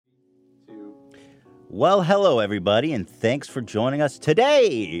Well, hello, everybody, and thanks for joining us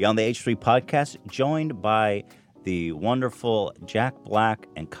today on the H3 Podcast, joined by the wonderful Jack Black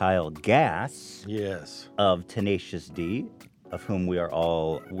and Kyle Gass. Yes. Of Tenacious D, of whom we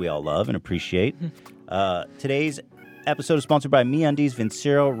all love and appreciate. Today's episode is sponsored by MeUndies,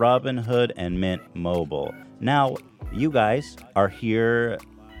 Vincero, Robinhood, and Mint Mobile. Now, you guys are here.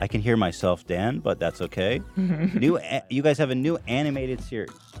 I can hear myself, Dan, but that's okay. You guys have a new animated series,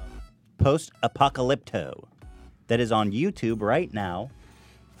 Post-Apocalypto, that is on YouTube right now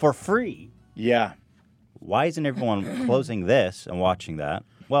for free. Yeah. Why isn't everyone closing this and watching that?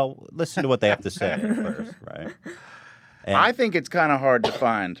 Well, listen to what they have to say first, right? And I think it's kind of hard to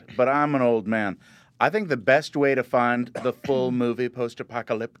find, but I'm an old man. I think the best way to find the full movie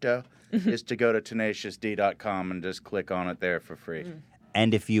Post-Apocalypto is to go to tenaciousd.com and just click on it there for free.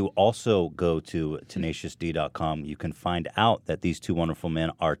 And if you also go to tenaciousd.com, you can find out that these two wonderful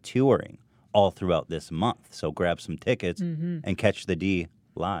men are touring all throughout this month. So grab some tickets and catch the D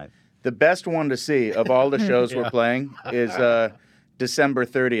live. The best one to see of all the shows we're playing is December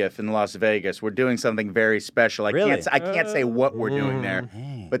 30th in Las Vegas. We're doing something very special. I can't say what we're doing there,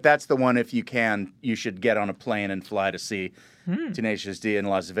 but that's the one. If you can, you should get on a plane and fly to see Tenacious D in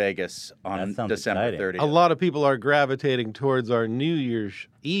Las Vegas on December 30th. A lot of people are gravitating towards our New Year's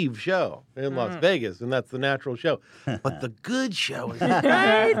Eve show in Las Vegas, and that's the natural show. But the good show is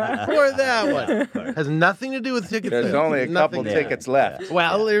right before that one. Has nothing to do with tickets. There's only a couple tickets left.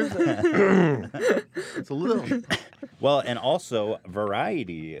 Well, there's it's a little. Well, and also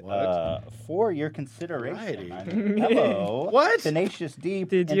Variety for your consideration. Variety? I mean, hello. What? Tenacious D.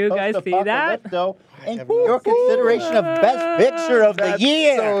 Did and you guys see that? Post-Apocalypto, and your consideration of Best Picture of the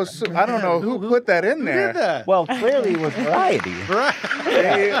Year. So, I don't know who put that in Who there. did that? Well, clearly it was Variety. Right.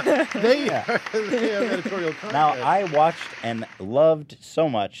 They have editorial content. Now, I watched and loved so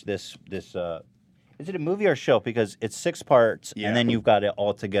much this is it a movie or a show? Because it's 6 parts, and then you've got it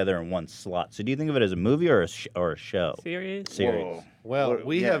all together in one slot. So do you think of it as a movie or a show? Series? Whoa. Well,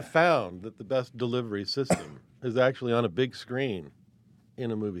 we yeah. have found that the best delivery system is actually on a big screen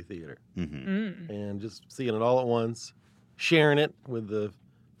in a movie theater. And just seeing it all at once, sharing it with the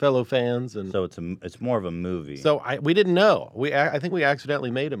fellow fans. And So it's more of a movie. so we didn't know. I think we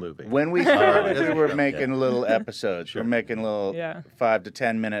accidentally made a movie. When we started, we were Yeah. making little episodes. We're making little 5 to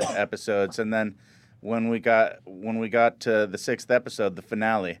 10 minute episodes, and then when we got to the 6th episode, the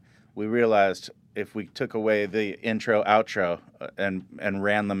finale, we realized if we took away the intro, outro, and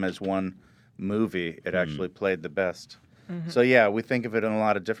ran them as one movie, it actually played the best. So yeah, we think of it in a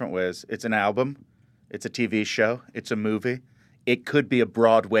lot of different ways. It's an album, it's a TV show, it's a movie. It could be a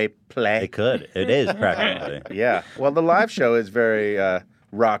Broadway play. It could. It is practically. Yeah. Well, the live show is very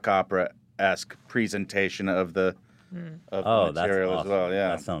rock opera-esque presentation of the material that's awesome. as well. Yeah.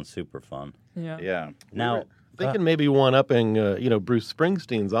 That sounds super fun. Yeah. Yeah. Now, Thinking maybe one-upping, Bruce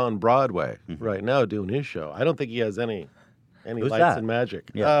Springsteen's on Broadway right now doing his show. I don't think he has any Who's lights that? and magic.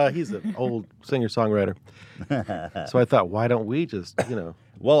 Yeah. He's an old singer-songwriter. So I thought, why don't we just,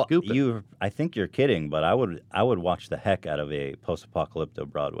 well, scoop it? I think you're kidding, but I would watch the heck out of a post-apocalypto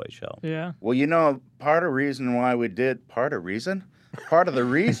Broadway show. Yeah. Well, part of the reason why we did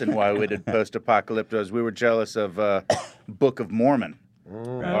Post-Apocalypto is we were jealous of Book of Mormon.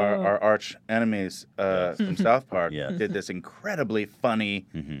 Our arch enemies from South Park did this incredibly funny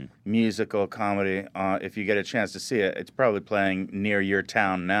musical comedy. If you get a chance to see it, it's probably playing near your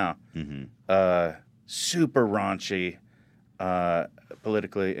town now. Super raunchy,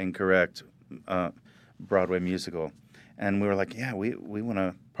 politically incorrect Broadway musical. And we were like, yeah, we want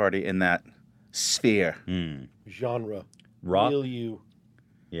to party in that sphere. Genre. Rock? Milieu.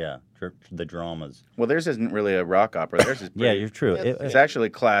 Yeah, the dramas. Well, theirs isn't really a rock opera. Theirs is pretty, Yeah, you're true. It's actually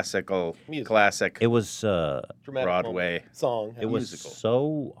classic. It was Dramatic Broadway moment, song. it was musical.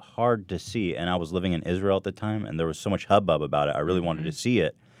 so hard to see, and I was living in Israel at the time, and there was so much hubbub about it. I really wanted to see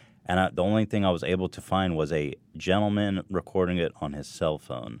it, and the only thing I was able to find was a gentleman recording it on his cell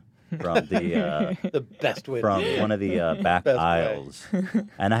phone from the the best way from to do it. one of the back Best way. aisles,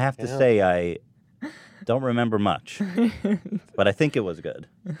 and I have to say I don't remember much, but I think it was good.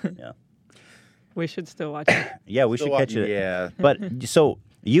 Yeah, We should still watch it. yeah, we should catch it. Yeah. But so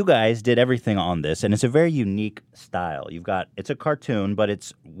you guys did everything on this, and it's a very unique style. It's a cartoon, but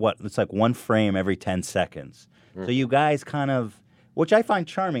it's like one frame every 10 seconds. So you guys kind of, which I find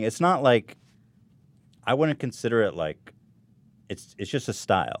charming. It's not like, I wouldn't consider it like, it's just a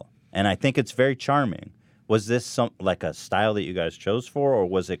style, and I think it's very charming. Was this like a style that you guys chose for, or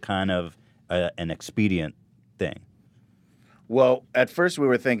was it kind of an expedient thing? Well, at first we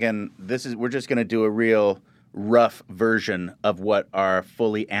were thinking we're just going to do a real rough version of what our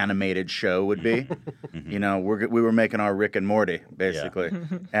fully animated show would be. You know, we were making our Rick and Morty, basically.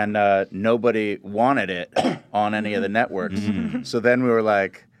 And nobody wanted it on any of the networks. So then we were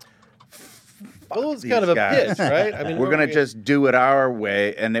like, well, it was kind of a pitch, right? I mean, we're going to just do it our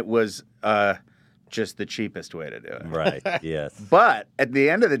way. And it was just the cheapest way to do it. Right, yes. But at the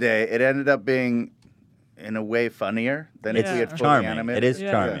end of the day, it ended up being, in a way, funnier than if we had fully charming. animated. It is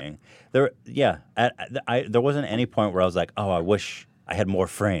charming. There wasn't any point where I was like, oh, I wish I had more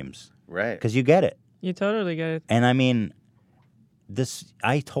frames. Right. Because you get it. You totally get it. And I mean,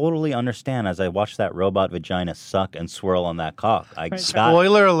 I totally understand as I watch that robot vagina suck and swirl on that cock.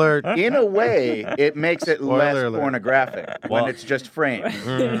 Spoiler alert. In a way, it makes it less alert. pornographic when it's just framed.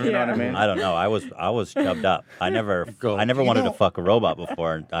 You know what I mean? I don't know. I was chubbed up. I never wanted to fuck a robot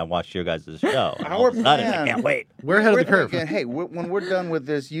before, and I watched your guys' show. Our plan, I can't wait. We're ahead of the curve. Thinking, hey, when we're done with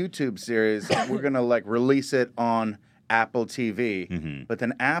this YouTube series, we're gonna like release it on Apple TV. But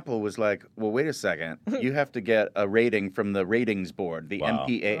then Apple was like, well, wait a second. You have to get a rating from the ratings board, the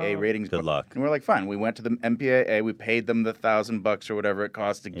MPAA ratings board. Good luck. And we're like, fine. We went to the MPAA. We paid them the $1,000 or whatever it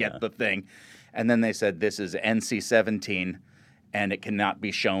costs to get the thing. And then they said, this is NC-17 and it cannot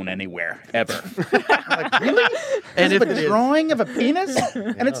be shown anywhere, ever. I'm like, really? And if a drawing of a penis?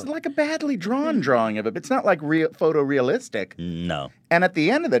 And it's like a badly drawn drawing of it. It's not like photorealistic. No. And at the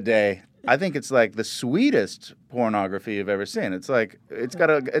end of the day, I think it's like the sweetest pornography you've ever seen. It's like it's got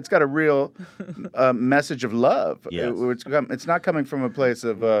a real message of love. Yes. It's not coming from a place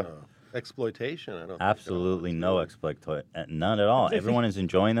of exploitation. I don't absolutely no exploitation, none at all. Everyone is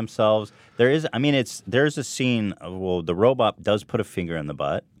enjoying themselves. There's a scene. Well, the robot does put a finger in the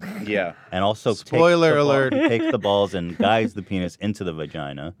butt. Yeah, and also spoiler alert, takes the balls and guides the penis into the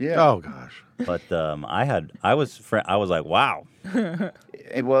vagina. Yeah. Oh gosh. But I was like, wow.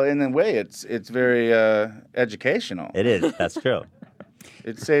 Well, in a way, it's very educational. It is. That's true.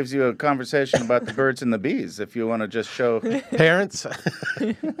 It saves you a conversation about the birds and the bees if you want to just show parents.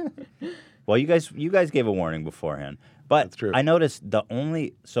 Well, you guys gave a warning beforehand, but that's true. I noticed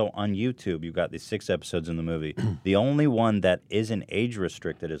so on YouTube you got these 6 episodes in the movie. The only one that isn't age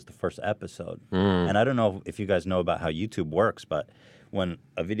restricted is the first episode. And I don't know if you guys know about how YouTube works, but when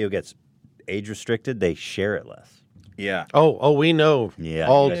a video gets age restricted, they share it less. Yeah. Oh, we know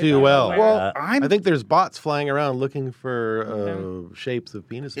all too well. Well, I think there's bots flying around looking for shapes of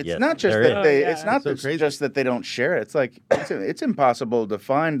penises. It's not just that it's not just that they don't share it. It's like it's impossible to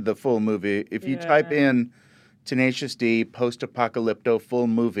find the full movie if you type in Tenacious D post-apocalypto full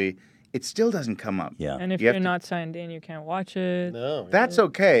movie. It still doesn't come up. Yeah. And if you're not signed in, you can't watch it. No. That's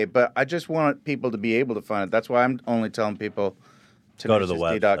okay, but I just want people to be able to find it. That's why I'm only telling people go to the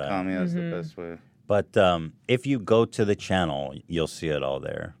website. tenaciousd.com. Yeah, is the best way. But if you go to the channel, you'll see it all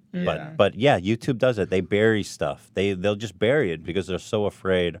there. Yeah. But yeah, YouTube does it. They bury stuff. They'll just bury it because they're so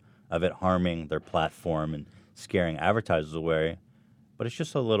afraid of it harming their platform and scaring advertisers away. But it's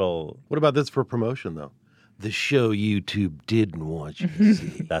just a little. What about this for promotion though? The show YouTube didn't want you to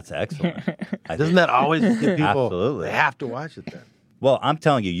see. That's excellent. Doesn't that always get people? Absolutely. They have to watch it then. Well, I'm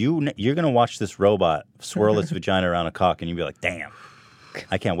telling you're going to watch this robot swirl its vagina around a cock, and you'll be like, damn,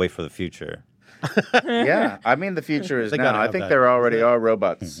 I can't wait for the future. Yeah, I mean the future is now. I think there already are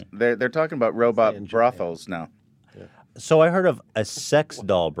robots. They're talking about robot brothels now. So I heard of a sex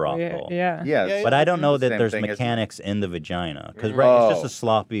doll brothel. Yeah. But I don't know that there's mechanics in the vagina because it's just a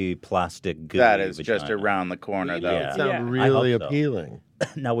sloppy plastic goo. That is vagina. just around the corner, though. That sounds really appealing.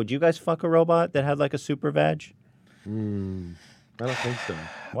 Now, would you guys fuck a robot that had like a super vag? I don't think so.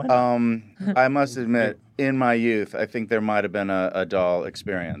 Why not? I must admit, in my youth, I think there might have been a doll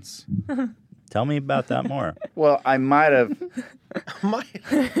experience. Tell me about that more. Well, I might have. Might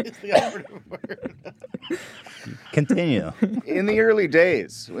is the operative word. Continue. In the early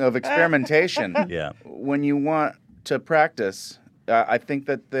days of experimentation, when you want to practice, I think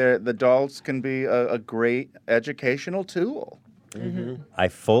that the dolls can be a great educational tool. I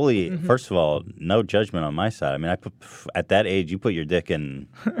fully, first of all, no judgment on my side. I mean, at that age, you put your dick in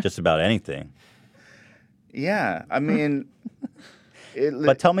just about anything. Yeah, I mean...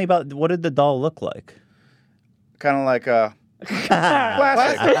 But tell me about, what did the doll look like? Kind of like a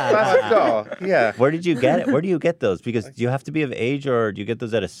classic doll, yeah. Where did you get it? Where do you get those? Because do you have to be of age, or do you get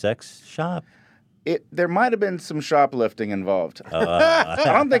those at a sex shop? There might have been some shoplifting involved. I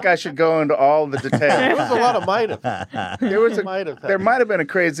don't think I should go into all the details. There was a lot of might have. There might have been a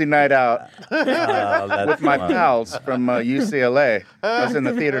crazy night out with my pals from UCLA. I was in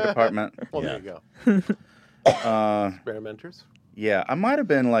the theater department. Well, there you go. Experimenters. Yeah, I might have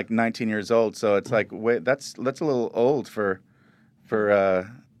been like 19 years old, so it's like, wait, that's a little old for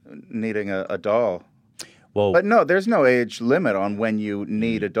needing a doll. Well, But no, there's no age limit on when you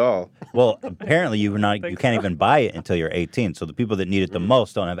need a doll. well, apparently you can't even buy it until you're 18. So the people that need it the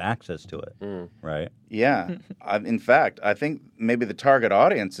most don't have access to it, right? Yeah. In fact, I think maybe the target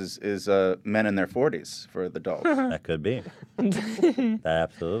audience is men in their 40s for the dolls. That could be. That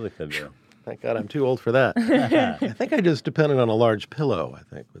absolutely could be. Thank God I'm too old for that. I think I just depended on a large pillow, I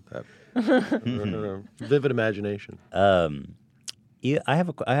think, with that. Vivid imagination. Yeah,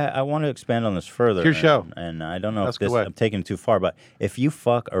 I want to expand on this further. It's your show. And I don't know Ask if away. I'm taking it too far, but if you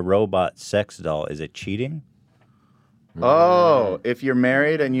fuck a robot sex doll, is it cheating? Oh, if you're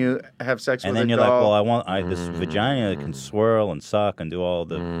married and you have sex And with then a you're doll. like, well, I want this vagina that can swirl and suck and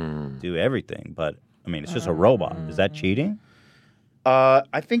do everything, but I mean, it's just a robot. Is that cheating?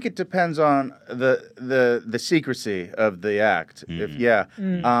 I think it depends on the secrecy of the act. If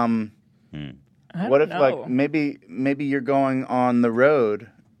I what don't if know. like maybe you're going on the road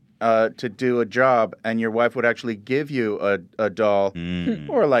to do a job and your wife would actually give you a doll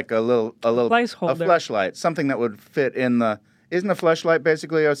or like a little Placeholder. a fleshlight, something that would fit in the. Isn't a fleshlight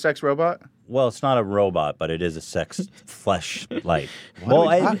basically a sex robot? Well, it's not a robot, but it is a sex fleshlight. What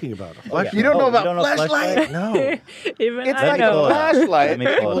are we talking about? A flashlight? You don't know about fleshlight? fleshlight? No. Even It's I like know. a flashlight Let me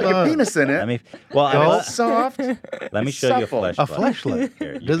pull with it like up. a penis in it. Let me. Well, It's soft. let me show you a supple. fleshlight. A fleshlight.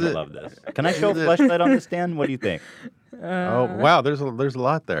 Here, you Does will it- love this. Can I show a Does it- fleshlight on this, Dan? What do you think? Oh, wow. There's a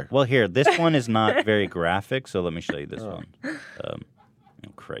lot there. Well, here, this one is not very graphic, so let me show you this one. Oh,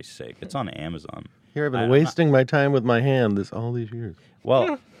 Christ's sake, it's on Amazon. Here I've been wasting my time with my hand all these years.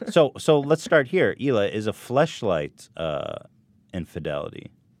 Well, so let's start here. Ela, is a fleshlight infidelity?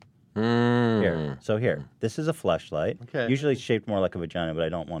 Here, this is a fleshlight. Okay. Usually it's shaped more like a vagina, but I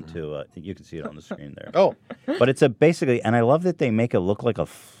don't want to. You can see it on the screen there. Oh, But it's basically, and I love that they make it look like a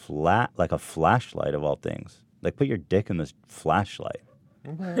flashlight of all things. Like put your dick in this flashlight.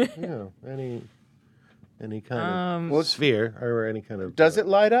 any kind of sphere or any kind of Does it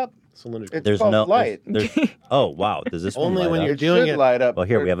light up? cylindrical. It's called light. Oh wow, does this one Only light when up? you're It doing should it. light up. Well,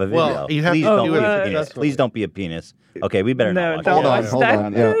 here we have a video. Well, you have Please to don't do be it a penis. successfully. Please don't be a penis. Okay, we better No, not watch don't it. watch Hold that.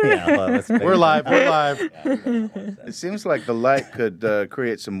 on. Yeah. Yeah, well, let's We're live. We're live. It seems like the light could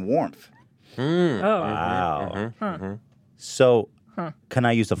create some warmth. Oh. Wow. So, can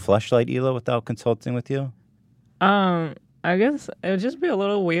I use a fleshlight, Ela, without consulting with you? I guess it would just be a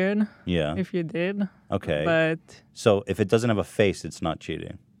little weird Yeah. if you did. Okay. But So, if it doesn't have a face, it's not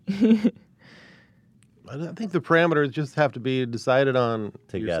cheating. I think the parameters just have to be decided on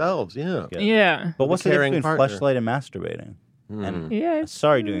Together. yourselves. Yeah. yeah. But what's the difference caring between partner. fleshlight and masturbating? And Yeah. It's,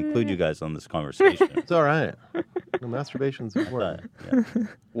 sorry to include you guys on this conversation. It's all right. No, masturbation's important. Yeah.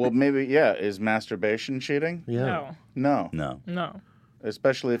 Well, maybe is masturbation cheating? Yeah. No, No.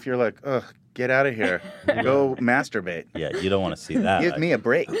 especially if you're like, ugh, get out of here, go masturbate. Yeah, you don't want to see that. Give me a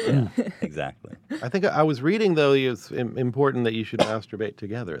break. Yeah, exactly. I think I was reading though. It's important that you should masturbate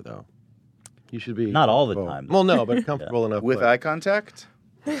together, though. You should be Not all the comfortable. time. Well, no, but comfortable enough With but- eye contact?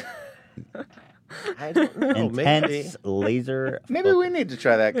 I don't know. Intense laser. Maybe we need to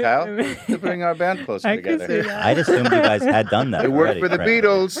try that, Kyle, to bring our band closer I can together. see that. I'd assumed you guys had done that. It worked already, for the frankly.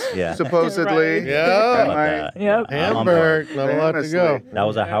 Beatles, Yeah. supposedly. Right. Yeah. How about that? Yep. Yeah, I'm on board. Hamburg, not a lot to go. Famously. That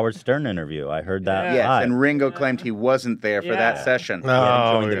was a Howard Stern interview. I heard that Yes, live. and Ringo claimed he wasn't there for that Yeah. session. He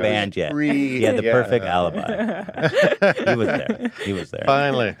hadn't joined Oh, the yeah. band yet. He had the Yeah. perfect alibi. He was there. He was there.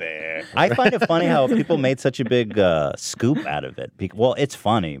 Finally. I find it funny how people made such a big scoop out of it. Well, it's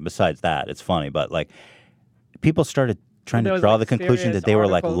funny. Besides that, it's funny. But like, people started trying There to was, draw like, the conclusion serious that they were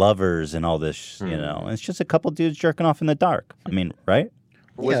like articles. lovers and all this, you know. And it's just a couple dudes jerking off in the dark. I mean, right?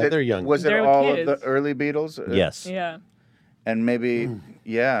 Was Yeah, it, they're young. Was it They're all of kids. the early Beatles? Yes. Yeah. And maybe,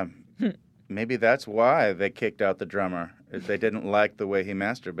 maybe that's why they kicked out the drummer. Is they didn't like the way he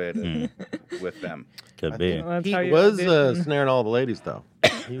masturbated with them. Could be. Well, that's He how you was audition. snaring all the ladies, though.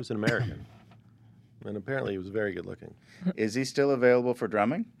 He was an American. And apparently he was very good looking. Is he still available for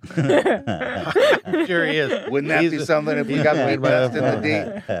drumming? I'm sure he is. Wouldn't that be something if we got the best in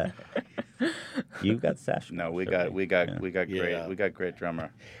the D? You got Sash. No, we got great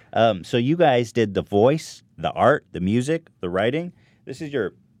drummer. So you guys did the voice, the art, the music, the writing. This is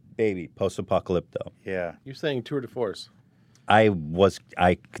your baby, Post-Apocalypto. Yeah. You're saying tour de force. That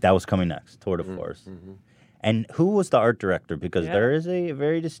was coming next, Tour de Force. And who was the art director? Because Yeah. there is a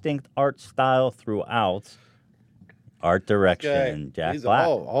very distinct art style throughout. Art direction, Jack He's Black.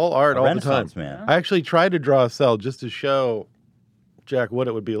 all art A all the time. Renaissance man. I actually tried to draw a cell just to show Jack what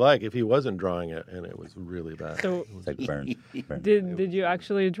it would be like if he wasn't drawing it, and it was really bad. So It's like burn. did you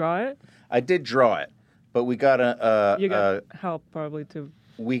actually draw it? I did draw it, but we got You got help probably too.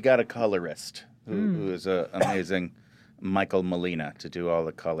 we got a colorist who is amazing, Michael Molina, to do all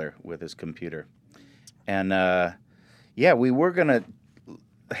the color with his computer. And yeah, we were gonna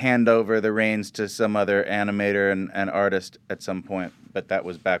hand over the reins to some other animator and artist at some point, but that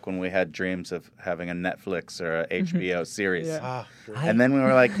was back when we had dreams of having a Netflix or a HBO series. And then we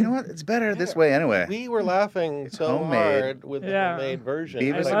were like, you know what? It's better this way anyway. We were laughing so hard with the homemade version.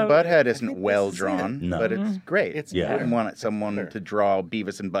 Beavis and Butthead isn't well drawn, but it's great. It's I wouldn't want someone to draw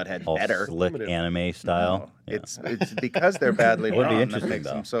Beavis and Butthead All better. slick anime style. No, it's because they're badly It would be drawn that interesting, makes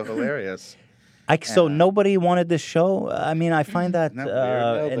them so hilarious. So nobody wanted this show? I mean, I find that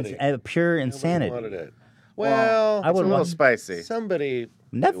Nobody. Pure insanity. Wanted it. Well, It's a little spicy. Somebody.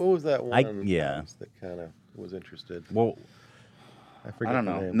 Nef- what was that one? Yeah. That kind of was interested. Well, I forget I don't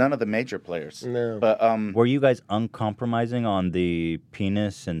the know. name. None of the major players. No. But were you guys uncompromising on the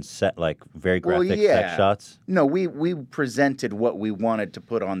penis and set like very graphic sex shots? No, we presented what we wanted to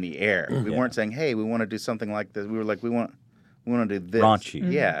put on the air. We weren't saying, "Hey, we want to do something like this." We were like, "We want to do this."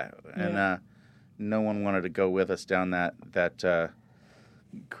 Raunchy. Yeah, and no one wanted to go with us down that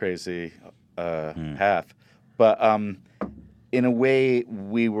crazy path. But in a way,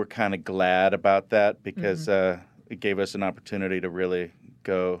 we were kind of glad about that because it gave us an opportunity to really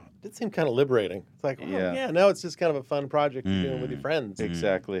go. It seemed kind of liberating. It's like, now it's just kind of a fun project you're doing with your friends.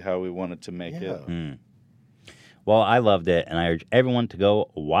 Exactly how we wanted to make it. Well, I loved it, and I urge everyone to go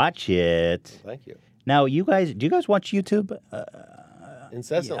watch it. Thank you. Now, do you guys watch YouTube?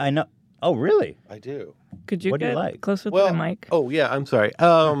 Incessantly. I know. Oh, really? I do. Could you What do you get like? closer to Well, the mic? oh yeah, I'm sorry.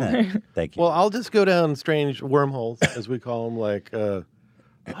 Thank you. Well, I'll just go down strange wormholes, as we call them. Like,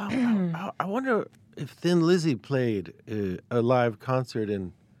 I wonder if Thin Lizzy played a live concert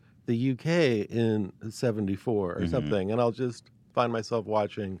in the UK in '74 or something, and I'll just find myself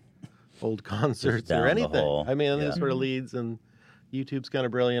watching old concerts down or the anything. hole. I mean, Yeah. this sort of leads, and YouTube's kind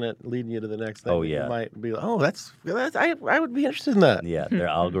of brilliant at leading you to the next thing. Oh, that yeah. You might be like, oh, that's I would be interested in that. Yeah, their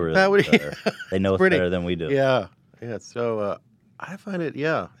algorithms. That would- They know us pretty- better than we do. Yeah. So I find it,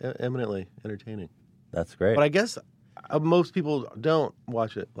 eminently entertaining. That's great. But I guess most people don't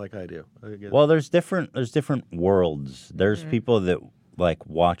watch it like I do. I guess. Well, there's different worlds. There's people that like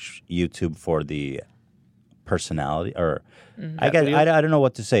watch YouTube for the personality, or I guess I don't know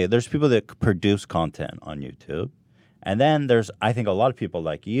what to say. There's people that produce content on YouTube, and then there's I think a lot of people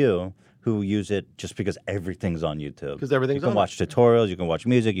like you who use it just because everything's on YouTube. Because everything's you can on watch tutorials, you can watch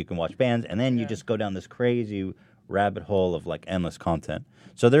music, you can watch bands, and then you just go down this crazy rabbit hole of like endless content.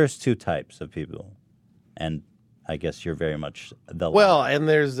 So there's two types of people, and I guess you're very much the Well, and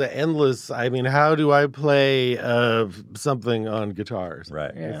there's the endless. I mean, how do I play something on guitars?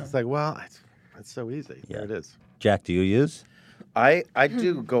 Right. Yeah. It's like, well, it's so easy. Yeah. There it is. Jack, do you use? I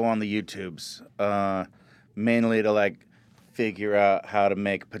do go on the YouTubes mainly to like figure out how to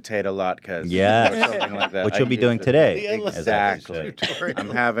make potato latkes. Yes. Or something like that. Which I you'll be use doing it. today. Exactly. tutorial. I'm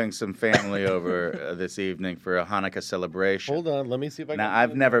having some family over this evening for a Hanukkah celebration. Hold on, let me see if I can. Now,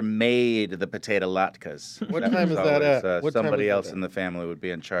 I've never made the potato latkes. What time was is that always, at? What time somebody is that else at? in the family would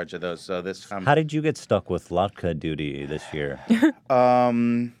be in charge of those. So this time, How did you get stuck with latke duty this year?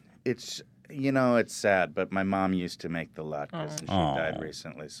 it's it's sad, but my mom used to make the latkes, and she Aw. died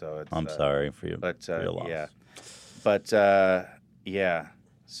recently. So it's I'm sorry for you. but for your loss. yeah, but yeah.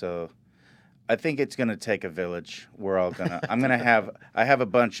 So I think it's gonna take a village. We're all gonna. I have a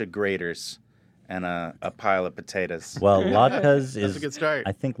bunch of graters and a pile of potatoes. Well, latkes That's is. a good start.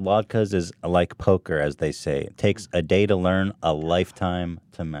 I think latkes is like poker, as they say. It takes a day to learn, a lifetime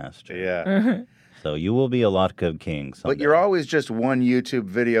to master. Yeah, So you will be a latke king someday. but you're always just one YouTube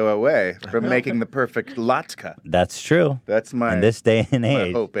video away from making the perfect latke. That's true. That's my In this day and my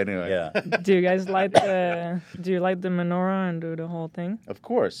age. hope anyway. Yeah. Do you guys light the menorah and do the whole thing? Of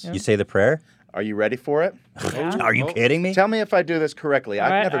course. You say the prayer? Are you ready for it? Yeah. Are you kidding me? Tell me if I do this correctly. All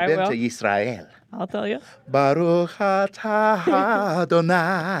I've right, never I been will. to Israel. I'll tell you. Baruch atah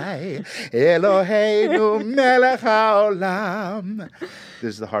Adonai Eloheinu melech haolam.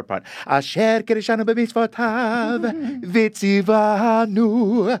 This is the hard part. Asher kirishanu b'mitzvotav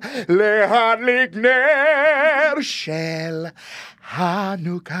v'tzivanu lehadlik ner shel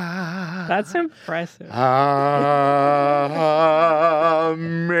Hanukkah. That's impressive.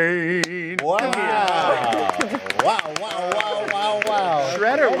 Amen. Wow.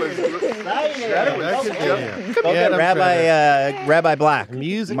 Shredder was Rabbi Black.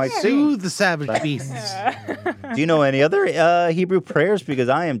 Music My soothe the savage beasts. Do you know any other Hebrew prayers? Because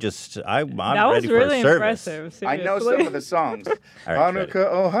I'm that ready was for really a service. impressive. I know seriously. some of the songs. All right, ready. Hanukkah,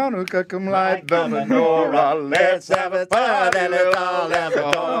 oh Hanukkah, come light the menorah. Let's have a party, let's all have a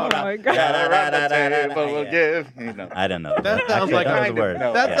Oh my Torah. God. We'll give. note. I don't know. That sounds Actually, like that was kind the of word.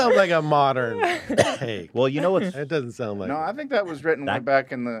 no. That Yeah. sounds like a modern take. Well, you know what's It doesn't sound like No, it. I think that was written way That-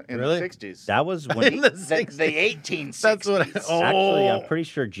 back in the Really? 60s. that was when In the the 60s. 1860s. That's what actually I'm Oh. pretty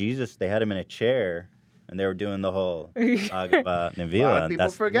sure Jesus. They had him in a chair, and they were doing the whole Agaba A Nevila. lot of and people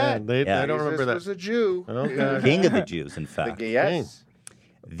that's forget. Yeah, Yeah. I don't remember Jesus that. was a Jew. Okay. King of the Jews, in fact. Yes.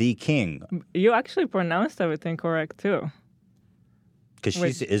 The king, You actually pronounced everything correct too. because Wait,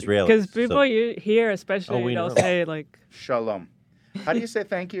 she's Israeli. Because people so- you here, especially, we they'll know. say like Shalom. How do you say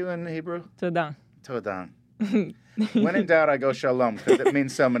thank you in Hebrew? "Toda." Todah. When in doubt, I go shalom because it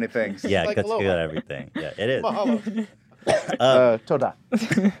means so many things. yeah, like that's aloha. good at everything. Yeah, it is. Mahalo. Todah.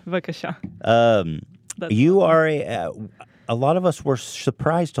 Vakasha. That's You are a lot of us were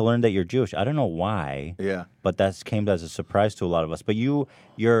surprised to learn that you're Jewish. I don't know why, Yeah. but that came as a surprise to a lot of us. But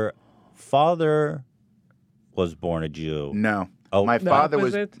your father was born a Jew, No. Oh. my The father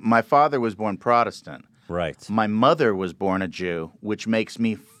opposite? my father was born Protestant. right? My mother was born a Jew, which makes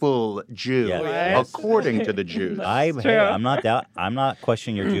me full Jew Yes. Yes. according to the Jews. Hey, true. I'm not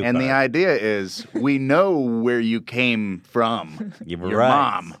questioning your Jew And the card. idea is we know where you came from, You're your right.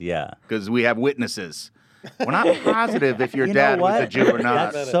 mom, Yeah. because we have witnesses. We're not positive if your You dad know was what? a Jew or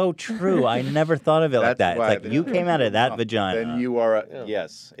not. That's so true. I never thought of it like that. That's It's why like they- you came out of that vagina. Then you are a,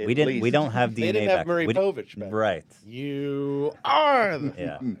 yes. we didn't. We don't have DNA They didn't back. have Murray we didn't- Povich back. Right. You are the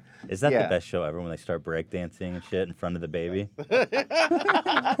Yeah. Is that Yeah. the best show ever when they start breakdancing and shit in front of the baby?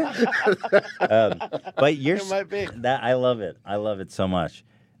 But your It might be. that I love it. I love it so much.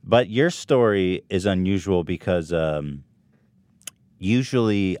 But your story is unusual because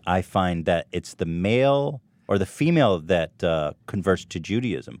usually I find that it's the male or the female that converts to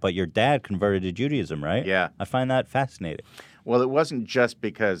Judaism. But your dad converted to Judaism, right? Yeah. I find that fascinating. Well, it wasn't just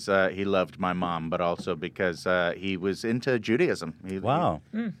because he loved my mom, but also because he was into Judaism. Wow.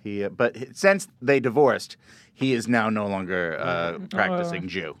 But since they divorced, he is now no longer practicing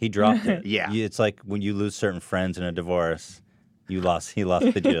Jew. He dropped it. Yeah. It's like when you lose certain friends in a divorce, he lost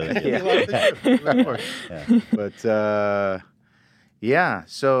the Judaism. You love the Jew, of course. But yeah,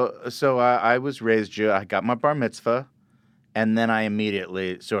 so I was raised Jew. I got my bar mitzvah, and then I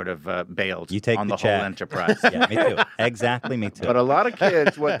immediately sort of bailed You take on the the whole check. enterprise. Yeah, me too. Exactly, me too. But a lot of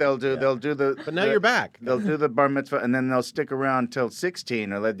kids, what they'll do, they'll do the. But now you're back. They'll do the bar mitzvah, and then they'll stick around till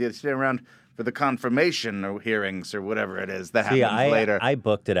 16, or they'll stick around for the confirmation or hearings or whatever it is that See, happens later. I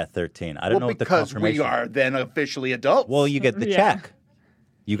booked it at 13. I don't know what the because we confirmation. are then officially adults. Well, you get the Yeah. check.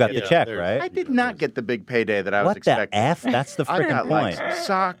 You got the Yeah, check, there's- right? I did not get the big payday that I was What the expecting. F? That's the I freaking got point. like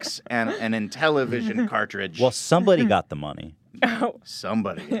socks and an Intellivision cartridge. Well, somebody got the money.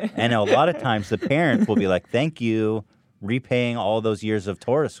 Somebody. And a lot of times the parents will be like, thank you, repaying all those years of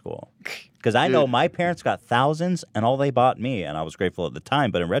Torah school. Because I know Dude. my parents got thousands and all they bought me, and I was grateful at the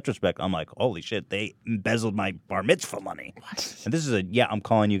time. But in retrospect, I'm like, holy shit, they embezzled my bar mitzvah money. And this is I'm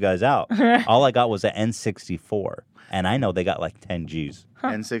calling you guys out. All I got was an N64. And I know they got like 10 G's.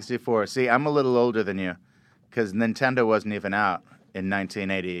 N64. See, I'm a little older than you because Nintendo wasn't even out in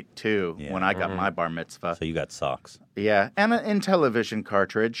 1982 Yeah. when I got my bar mitzvah. So you got socks. Yeah, and an Intellivision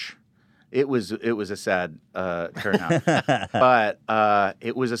cartridge. It was a sad turnout, but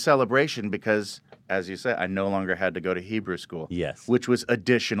it was a celebration because, as you said, I no longer had to go to Hebrew school. Yes. which was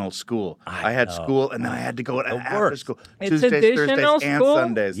additional school. I had know. school, and then I had to go to after worst. school It's Tuesdays, Thursdays, additional and school?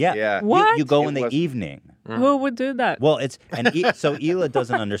 Sundays. Yeah. yeah. What? You go It in the was- evening. Who would do that? Well, so Ela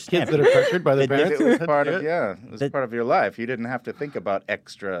doesn't understand. Kids that are pressured by their The parents. It was part of it was That- part of your life. You didn't have to think about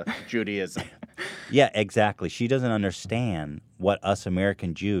extra Judaism. Yeah, exactly. She doesn't understand what us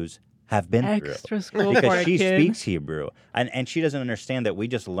American Jews have been Extra through. school for Because a she kid. speaks Hebrew. And she doesn't understand that we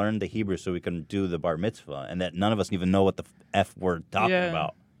just learned the Hebrew so we can do the bar mitzvah and that none of us even know what the F we're talking Yeah.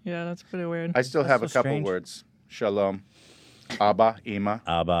 about. Yeah, that's pretty weird. I still That's have a so couple strange. words. Shalom, Abba, Ima,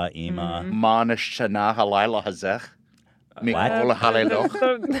 Abba, Ima. Manish Shana Halayla Hazech, Mikol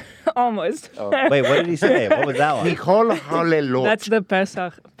Halelo. Almost. Wait, what did he say? What was that one? Mikol Halelo. That's the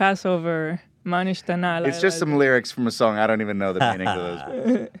Passover. Manishtana. It's just some lyrics from a song. I don't even know the meaning of those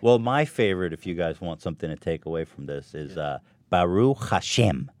words. Well, my favorite, if you guys want something to take away from this, is Baruch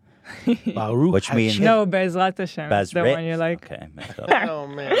Hashem, Baruch which means No, Bezrat Hashem. That's the Bezrat- one you like. Okay, messed up. Oh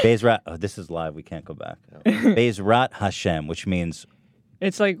man. Bezrat. Oh, this is live. We can't go back. Bezrat Hashem, which means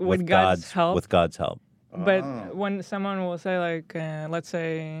It's like with God's help. With God's help. But when someone will say like, let's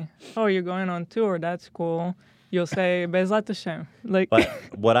say, "Oh, you're going on tour. That's cool," you'll say Bezrat Hashem, like, But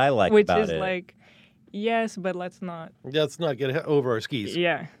what I like which about is it, like, yes, but let's not. Let's not get over our skis.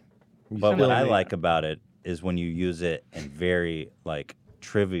 Yeah. but what Still I need- like about it is when you use it in very like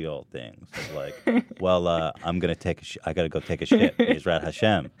trivial things. Like, well, I'm gonna I gotta go take a shit. Yizrat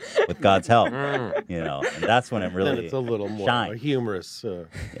Hashem, with God's help. You know, and that's when it really. Then it's a little more shines. humorous. I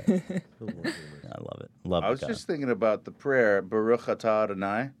love it. Love it. I was just thinking about the prayer, Baruch Atah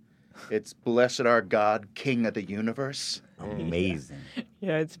Adonai. It's blessed our God, King of the universe. Amazing.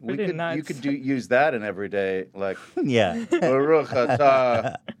 Yeah, it's pretty nuts. You could use that in every day, like Yeah. Baruch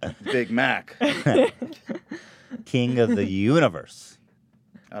Atah Big Mac. King of the universe.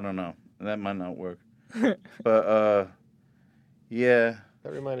 I don't know. That might not work. But yeah.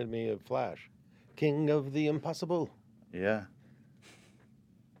 That reminded me of Flash. King of the impossible. Yeah.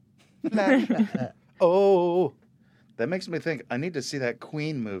 Flash. Oh. That makes me think I need to see that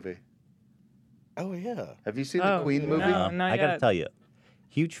Queen movie. Oh, yeah. Have you seen the Queen movie? No, not I gotta yet. tell you,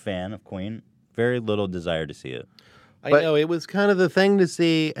 huge fan of Queen. Very little desire to see it. I know, it was kind of the thing to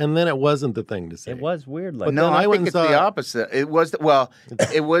see, and then it wasn't the thing to see. It was weird. Like, No, then I I went think and it's saw the it. opposite. It was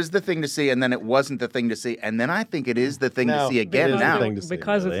it was the thing to see, and then it wasn't the thing to see, and then I think it is the thing No, to see it again is the now. thing to see,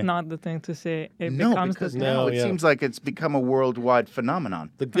 Because really. it's not the thing to see. It No, becomes because the now it yeah. seems like it's become a worldwide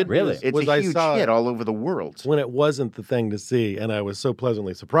phenomenon. The good Really? news It's was a I huge saw hit it all over the world. when it wasn't the thing to see, and I was so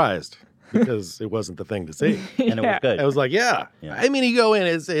pleasantly surprised because it wasn't the thing to see. and it was good. I was like, yeah. Yeah. I mean, you go in,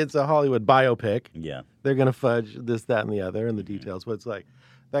 it's a Hollywood biopic. Yeah. They're going to fudge this, that, and the other, and the details. But it's like,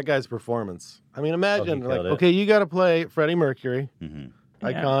 that guy's performance. I mean, imagine, like, killed it. okay, you got to play Freddie Mercury, Mm-hmm.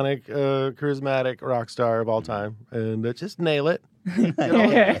 iconic, charismatic rock star of all time, and just nail it. Get all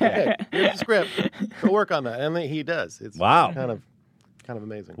okay, here's the script. Go work on that. And he does. It's Wow. kind of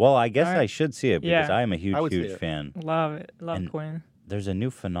amazing. Well, I guess All right. I should see it because Yeah. I am a I would see huge it. fan. Love it. Love And- Queen. There's a new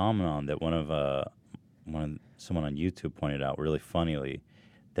phenomenon that someone on YouTube pointed out really funnily,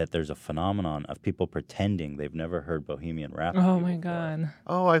 that there's a phenomenon of people pretending they've never heard Bohemian Rhapsody. Oh my before. God.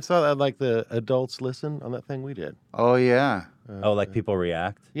 Oh, I saw that, like the adults listen on that thing we did. Oh yeah. Oh, like people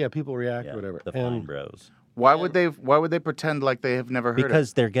react. Yeah, people react Yeah, or whatever. the Fine And Bros. Why would they pretend like they have never heard it?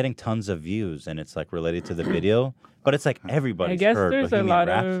 Because they're getting tons of views and it's like related to the video, but it's like everybody's guess heard there's a Bohemian lot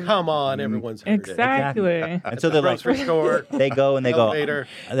Rhapsody. of- come on, everyone's heard it. Exactly. And so they're like, Grocery store. they go and they go. Elevator.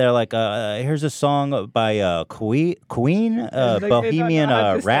 They're like, here's a song by Queen, they don't Bohemian know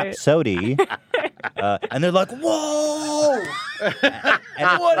how to say it. Rhapsody, and they're like, whoa!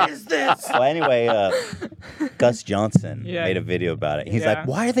 And what is this? Well, anyway, Gus Johnson Yeah. made a video about it. He's Yeah. like,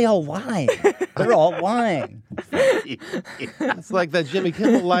 why are they all lying? They're all lying. It's like that Jimmy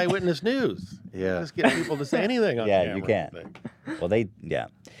Kimmel Live Witness News. Yeah. Just get people to say anything on Yeah, camera. you can't. Well, yeah.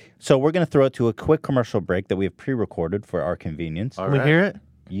 So we're going to throw it to a quick commercial break that we have pre-recorded for our convenience. All Can we right. hear it?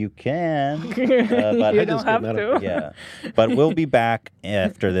 You can. but you just don't have get to. Yeah. But we'll be back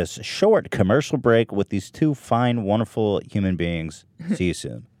after this short commercial break with these two fine, wonderful human beings. See you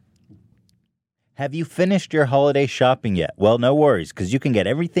soon. Have you finished your holiday shopping yet? Well, no worries, because you can get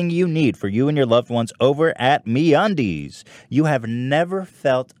everything you need for you and your loved ones over at MeUndies. You have never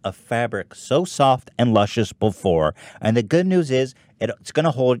felt a fabric so soft and luscious before, and the good news is it's going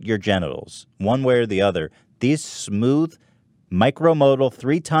to hold your genitals, one way or the other. These smooth, micromodal,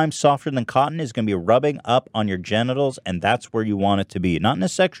 3 times softer than cotton is going to be rubbing up on your genitals, and that's where you want it to be. Not in a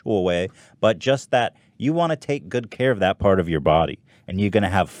sexual way, but just that you want to take good care of that part of your body, and you're going to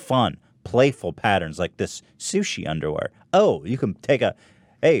have fun, playful patterns like this sushi underwear. Oh, you can take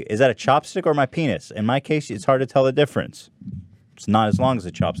hey, is that a chopstick or my penis? In my case, it's hard to tell the difference. It's not as long as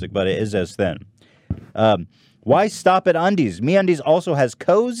a chopstick, but it is as thin. Why stop at undies? MeUndies also has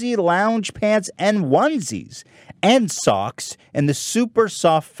cozy lounge pants and onesies and socks in the super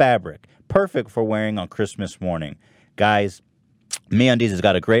soft fabric, perfect for wearing on Christmas morning. Guys, MeUndies has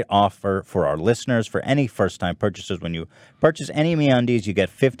got a great offer for our listeners. For any first-time purchasers, when you purchase any MeUndies, you get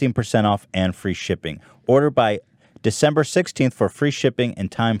 15% off and free shipping. Order by December 16th for free shipping in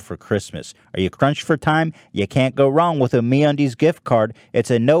time for Christmas. Are you crunched for time? You can't go wrong with a MeUndies gift card. It's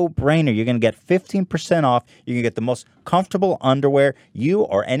a no-brainer. You're going to get 15% off. You can get the most comfortable underwear you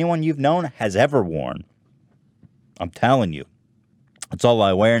or anyone you've known has ever worn. I'm telling you. That's all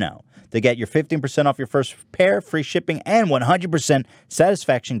I wear now. To get your 15% off your first pair, free shipping, and 100%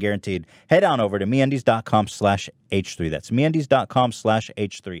 satisfaction guaranteed, head on over to MeUndies.com/H3. That's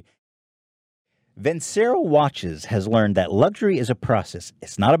MeUndies.com/H3. Vincero Watches has learned that luxury is a process.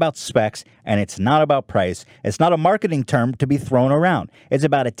 It's not about specs, and it's not about price. It's not a marketing term to be thrown around. It's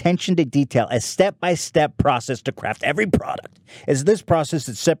about attention to detail, a step-by-step process to craft every product. It's this process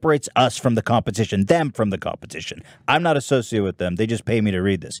that separates us from the competition, them from the competition. I'm not associated with them. They just pay me to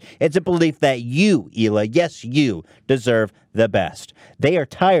read this. It's a belief that you, Hila, yes, you, deserve the best. They are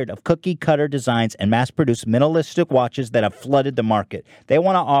tired of cookie-cutter designs and mass-produced minimalistic watches that have flooded the market. They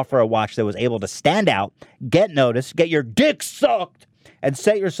want to offer a watch that was able to stand out, get noticed, get your dick sucked, and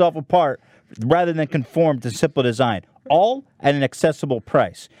set yourself apart rather than conform to simple design, all at an accessible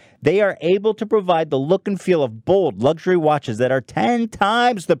price. They are able to provide the look and feel of bold luxury watches that are 10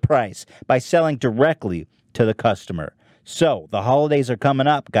 times the price by selling directly to the customer. So, the holidays are coming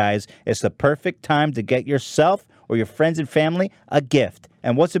up, guys. It's the perfect time to get yourself or your friends and family a gift.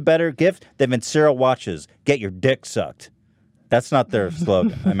 And what's a better gift than Vincero watches? Get your dick sucked. That's not their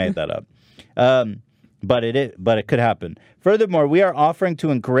slogan. I made that up. But it could happen. Furthermore, we are offering to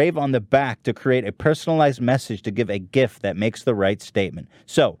engrave on the back to create a personalized message to give a gift that makes the right statement.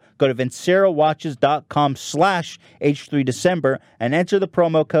 So go to vincerowatches.com/H3December and enter the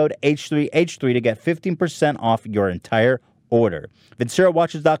promo code H3H3 to get 15% off your entire order.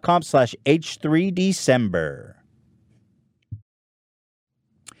 vincerowatches.com/H3December.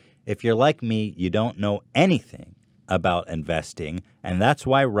 If you're like me, you don't know anything about investing, and that's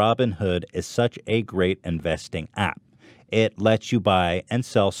why Robinhood is such a great investing app. It lets you buy and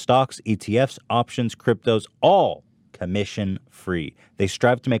sell stocks, ETFs, options, cryptos, all commission-free. They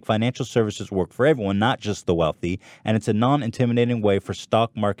strive to make financial services work for everyone, not just the wealthy, and it's a non-intimidating way for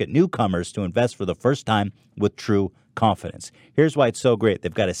stock market newcomers to invest for the first time with true confidence. Here's why it's so great.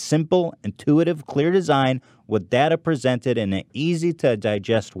 They've got a simple, intuitive, clear design with data presented in an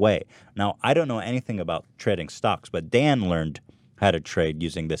easy-to-digest way. Now, I don't know anything about trading stocks, but Dan learned how to trade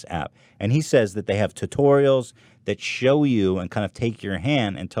using this app. And he says that they have tutorials that show you and kind of take your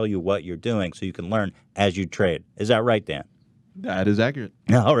hand and tell you what you're doing so you can learn as you trade. Is that right, Dan? That is accurate.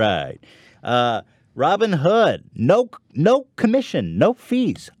 All right. Robinhood, no commission, no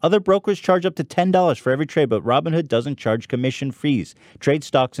fees. Other brokers charge up to $10 for every trade, but Robinhood doesn't charge commission fees. Trade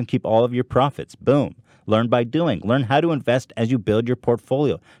stocks and keep all of your profits. Boom. Learn by doing. Learn how to invest as you build your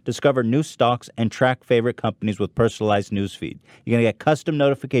portfolio. Discover new stocks and track favorite companies with personalized newsfeed. You're going to get custom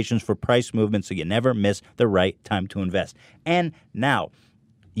notifications for price movement so you never miss the right time to invest. And now,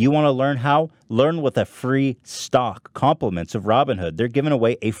 you want to learn how? Learn with a free stock. Compliments of Robinhood. They're giving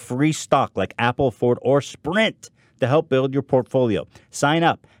away a free stock like Apple, Ford, or Sprint to help build your portfolio. Sign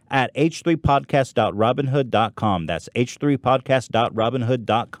up at h3podcast.robinhood.com. That's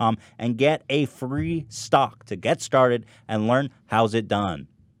h3podcast.robinhood.com and get a free stock to get started and learn how's it done.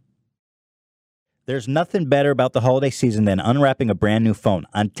 There's nothing better about the holiday season than unwrapping a brand new phone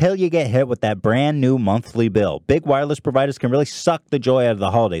until you get hit with that brand new monthly bill. Big wireless providers can really suck the joy out of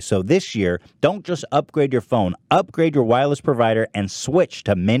the holidays. So this year, don't just upgrade your phone, upgrade your wireless provider and switch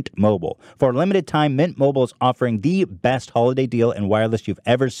to Mint Mobile. For a limited time, Mint Mobile is offering the best holiday deal in wireless you've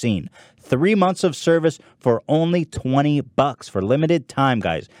ever seen. 3 months of service for only $20 for limited time,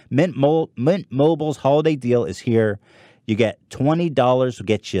 guys. Mint Mobile's holiday deal is here. You get $20 to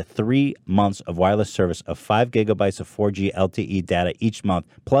get you 3 months of wireless service of 5 gigabytes of 4G LTE data each month,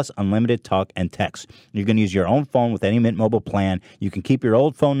 plus unlimited talk and text. You can use your own phone with any Mint Mobile plan. You can keep your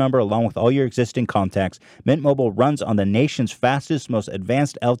old phone number along with all your existing contacts. Mint Mobile runs on the nation's fastest, most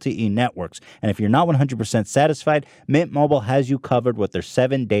advanced LTE networks. And if you're not 100% satisfied, Mint Mobile has you covered with their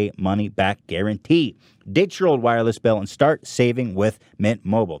 7-day money-back guarantee. Ditch your old wireless bill and start saving with Mint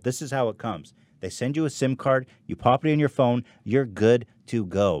Mobile. This is how it comes. They send you a SIM card, you pop it in your phone, you're good to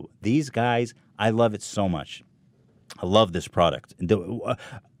go. These guys, I love it so much. I love this product. The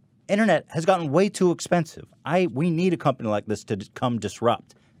internet has gotten way too expensive. We need a company like this to come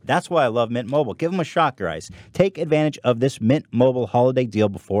disrupt. That's why I love Mint Mobile. Give them a shot, guys. Take advantage of this Mint Mobile holiday deal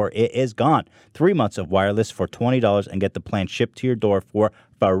before it is gone. 3 months of wireless for $20 and get the plan shipped to your door for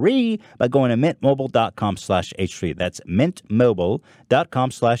free by going to mintmobile.com/H3. That's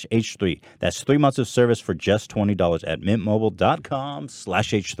mintmobile.com/H3. That's 3 months of service for just $20 at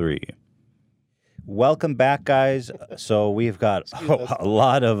mintmobile.com/H3. Welcome back, guys. So we've got a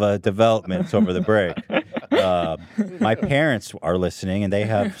lot of developments over the break. My parents are listening, and they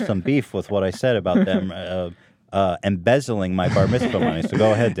have some beef with what I said about them embezzling my bar mitzvah money. So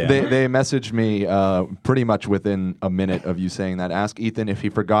go ahead, Dan. They messaged me pretty much within a minute of you saying that. Ask Ethan if he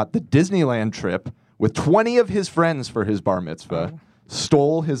forgot the Disneyland trip with 20 of his friends for his bar mitzvah.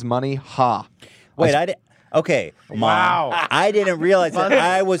 Stole his money. Ha. Wait, I didn't. Okay, Mom, wow. I didn't realize that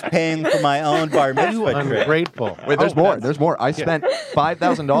I was paying for my own bar mitzvah trip. Ungrateful. Wait, there's more. There's more. I spent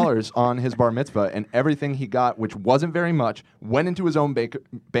 $5,000 on his bar mitzvah, and everything he got, which wasn't very much, went into his own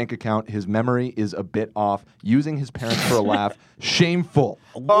bank account. His memory is a bit off. Using his parents for a laugh. Shameful.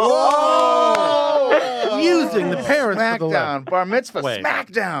 Whoa! using the parents for the laugh. Smackdown. Bar mitzvah. Wait.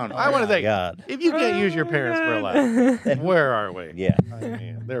 Smackdown. I want to think, God. if you can't use your parents for a laugh, where are we? Yeah. I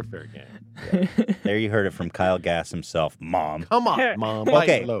mean, they're fair game. There you heard it from Kyle Gass himself, Mom. Come on, Mom. Okay,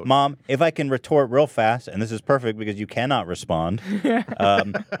 lighten the load. Mom, if I can retort real fast, and this is perfect because you cannot respond.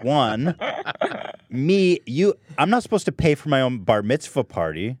 One, I'm not supposed to pay for my own bar mitzvah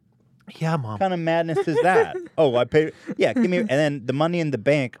party. Yeah, Mom. What kind of madness is that? Oh, I paid. Yeah, give me. And then the money in the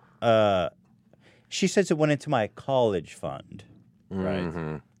bank. She says it went into my college fund, right?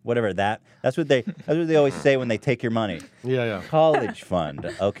 Mm-hmm. Whatever that. That's what they always say when they take your money. Yeah. College fund.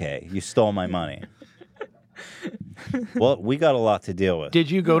 Okay, you stole my money. Well, we got a lot to deal with. Did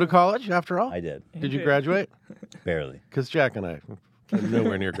you go to college after all? I did. Did you graduate? Barely. Because Jack and I are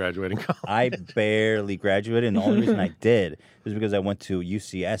nowhere near graduating college. I barely graduated, and the only reason I did was because I went to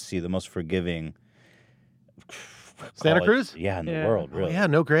UCSC, the most forgiving Santa college, Cruz? yeah, in the Yeah. world, Oh, really. yeah,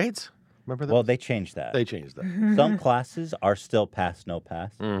 no grades? Remember that? Well, they changed that. They changed that. Some classes are still pass, no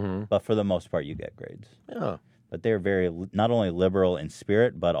pass, Mm-hmm. but for the most part, you get grades. Yeah. But they're very not only liberal in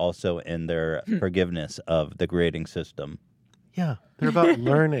spirit, but also in their forgiveness of the grading system. Yeah. They're about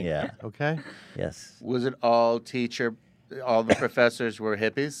learning. Yeah. Okay? Yes. Was it all the professors were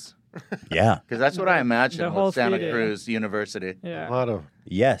hippies? Yeah. Because that's what I imagined The whole with Santa city. Cruz University. A Yeah. lot of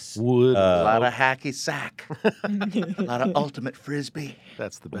Yes. wood. A lot of hacky sack. A lot of ultimate frisbee.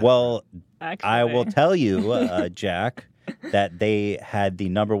 That's the best. Well, Actually. I will tell you, Jack, that they had the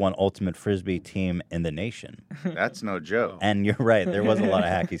 #1 ultimate frisbee team in the nation. That's no joke. And you're right, there was a lot of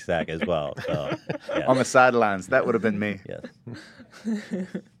hacky sack as well. So, yes. On the sidelines, that would have been me. Yes.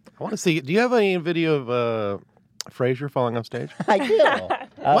 I want to see. Do you have any video of Frasier falling off stage? I do.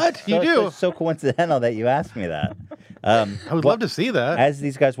 What? You do? It's so coincidental that you asked me that. I would love to see that. As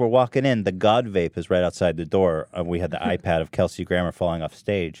these guys were walking in, the God Vape is right outside the door. We had the iPad of Kelsey Grammer falling off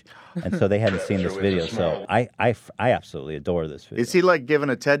stage, and so they hadn't seen this video. So I absolutely adore this video. Is he like giving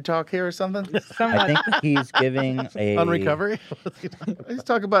a TED talk here or something? I think he's giving a On recovery? He's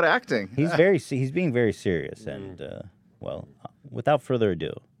talking about acting. He's being very serious, and without further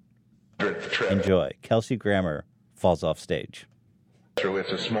ado, enjoy. Kelsey Grammer falls off stage.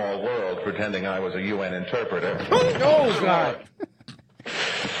 It's a small world, pretending I was a UN interpreter. Oh, God.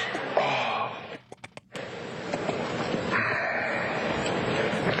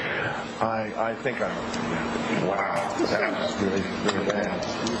 I think I'm... Wow, that was really, really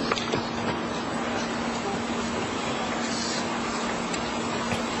bad.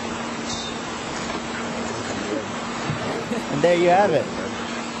 And there you have it.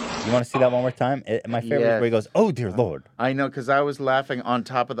 You want to see that one more time? My favorite is Yes. where he goes, "Oh dear Lord." I know, because I was laughing on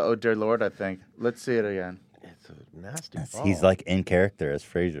top of the "Oh dear Lord," I think. Let's see it again. It's a nasty fall. He's like in character as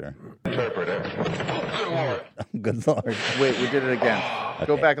Frasier. Interpreter. Good Lord. Wait, we did it again.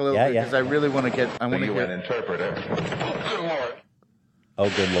 Go Okay. back a little Yeah, bit, yeah. because I really want to get... I The want to UN get... interpreter. Oh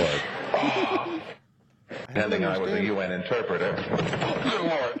good Lord. Pretending I was a UN interpreter.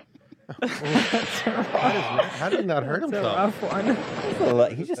 How did he not hurt It's a himself? rough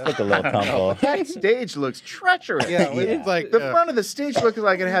one. He just took a little tumble. That stage looks treacherous. Yeah, it's like... The front of the stage looks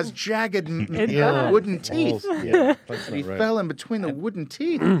like it has jagged does. wooden teeth. Yeah, that's And he not right. fell in between the wooden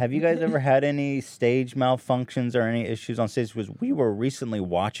teeth. Have you guys ever had any stage malfunctions or any issues on stage? Because we were recently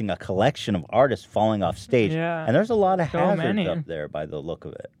watching a collection of artists falling off stage, Yeah. and there's a lot of So hazards many. up there by the look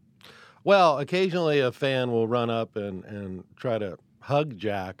of it. Well, occasionally a fan will run up and try to hug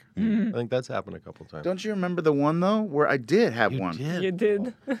Jack. I think that's happened a couple times. Don't you remember the one, though, where I did have You one? did. You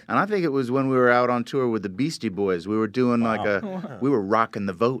did. And I think it was when we were out on tour with the Beastie Boys. We were doing we were rocking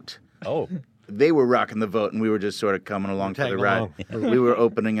the vote. Oh, They were rocking the vote, and we were just sort of coming along for the Tagging ride. along. We were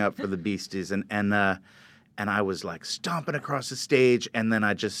opening up for the Beasties, and I was like stomping across the stage, and then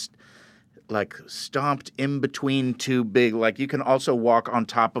I just like stomped in between two big. Like you can also walk on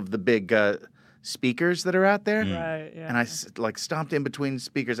top of the big speakers that are out there. Right, yeah. And I like stomped in between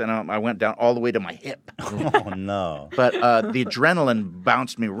speakers, and I went down all the way to my hip. oh no. But the adrenaline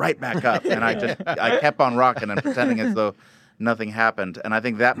bounced me right back up, and I kept on rocking and pretending as though nothing happened. And I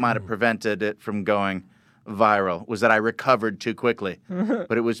think that might have prevented it from going viral, was that I recovered too quickly.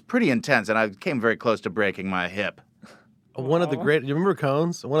 But it was pretty intense, and I came very close to breaking my hip. One of the great, you remember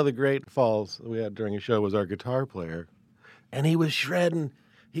Cones? One of the great falls we had during a show was our guitar player. And he was shredding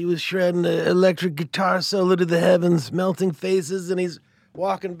the electric guitar solo to the heavens, melting faces, and he's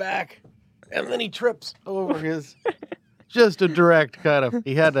walking back. And then he trips over his, just a direct kind of,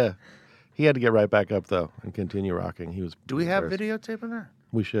 he had to get right back up though and continue rocking. He was. Do we have embarrassed. videotape of that?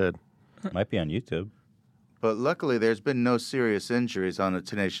 We should. Might be on YouTube. But luckily, there's been no serious injuries on the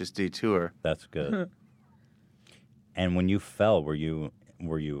Tenacious D tour. That's good. And when you fell, were you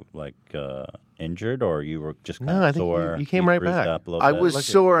were you like injured, or you were just kind No, of I think sore? you came right bruised back. up a little I bit? was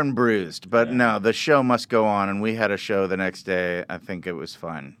sore and bruised, but no, the show must go on, and we had a show the next day. I think it was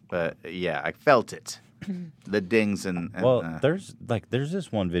fun, but yeah, I felt it, the dings and Well, there's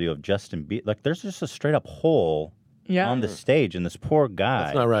this one video of Justin Bieber. Like, there's just a straight up hole on the stage, and this poor guy.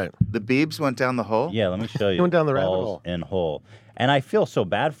 That's not right. the Biebs went down the hole. Yeah, let me show you. went down the rabbit Falls hole. in hole, and I feel so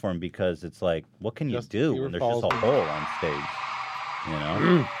bad for him because it's like, what can you Justin do Bieber when there's falls just a in- hole on stage? You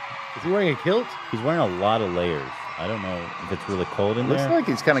know, Is he wearing a kilt? he's wearing a lot of layers. I don't know if it's really cold in Looks there. like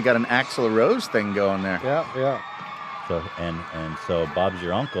he's kind of got an Axl Rose thing going there. Yeah. So and so Bob's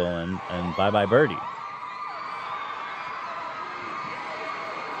your uncle, and bye bye Birdie.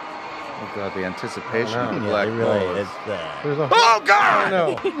 Oh god, the anticipation of the Yeah, black it really hole. is. There's a Oh god!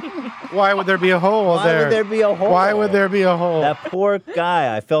 no. Why would there be a hole Why there? would there be a hole? Why would there be a hole? That poor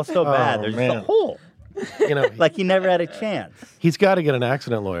guy. I felt so bad. Oh, There's just a man. hole. You know, Like he never had a chance. he's got to get an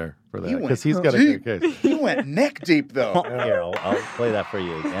accident lawyer for that because he's got a deep. good case. He went neck deep though. Here, I'll play that for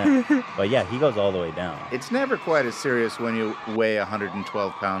you again. But yeah, he goes all the way down. It's never quite as serious when you weigh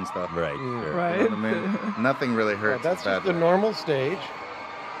 112 pounds though. Right. Sure. Right. You know what I mean? Nothing really Yeah, hurts. that's as just the badly. normal stage,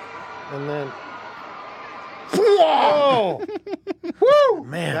 and then. Whoa! Woo!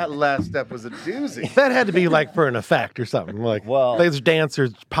 Man, That last step was a doozy. that had to be like for an effect or something. Like, Well- there's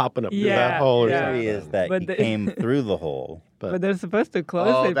dancers popping up through that Yeah, hole or yeah. something. Theory is that But he the- came through the hole. But they're supposed to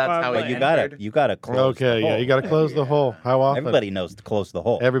close Oh, it. that's how probably. it You entered. gotta close. the Okay, yeah, hole. you got to close the hole. How often? Everybody knows to close the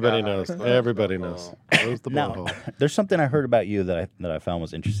hole. Everybody knows. Everybody knows. Close the Now, hole. there's something I heard about you that I found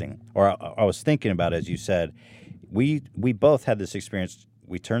was interesting, or I was thinking about as you said. We both had this experience.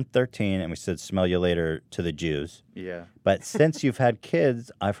 We turned 13 and we said "smell you later" to the Jews. Yeah. But since you've had kids,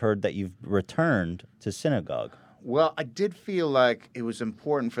 I've heard that you've returned to synagogue. Well, I did feel like it was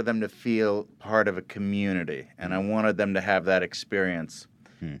important for them to feel part of a community, and I wanted them to have that experience.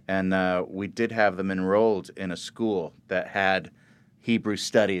 And we did have them enrolled in a school that had Hebrew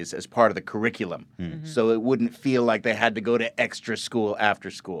studies as part of the curriculum, so it wouldn't feel like they had to go to extra school after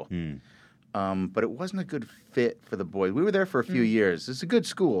school. But it wasn't a good fit for the boys. We were there for a few years. It's a good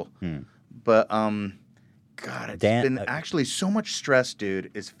school, but God, it's been actually so much stress,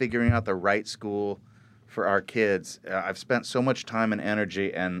 dude. Is figuring out the right school for our kids. I've spent so much time and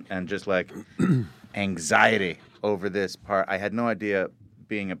energy and just like anxiety over this part. I had no idea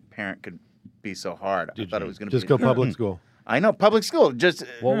being a parent could be so hard. I thought it was going to Just be go public school. I know public school. Just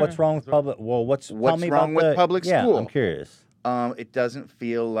Well, what's wrong with public? Well, tell What's me wrong about with the, public yeah, school? I'm curious. it doesn't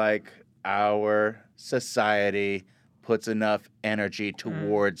feel like our society puts enough energy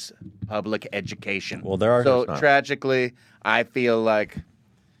towards public education. Well, there are so tragically, I feel like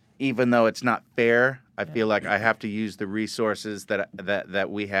even though it's not fair, I feel like I have to use the resources that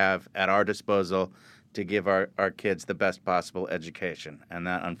we have at our disposal to give our kids the best possible education, and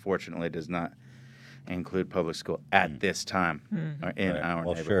that unfortunately does not include public school at this time in our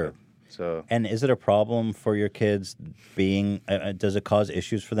Well, neighborhood. sure. So, And is it a problem for your kids being? Does it cause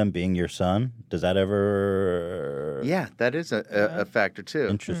issues for them being your son? Does that ever? yeah, that is a factor too.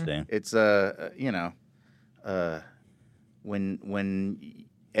 Interesting. It's when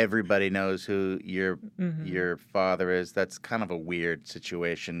everybody knows who your father is, that's kind of a weird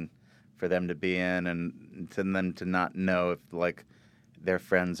situation for them to be in, and to them to not know if like their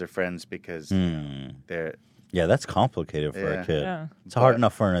friends are friends because they're Yeah, that's complicated for Yeah. a kid. Yeah. It's hard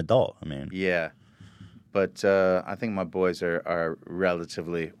enough for an adult. I mean, yeah. But I think my boys are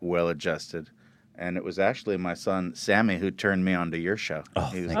relatively well adjusted. And it was actually my son Sammy who turned me onto your show. oh,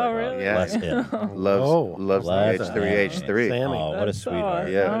 He was thank like, Oh, really? yeah, Bless him. loves Bless the him. H3H3. Sammy. Oh, what a That's so sweetheart.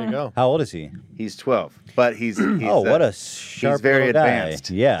 awesome. Yeah. There you go. How old is he? He's 12, but he's Oh, what a sharp he's very little guy. advanced.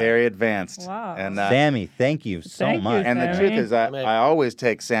 Yeah. very advanced. Wow. And Sammy, thank you so Thank you, much. and the Sammy. truth is, I always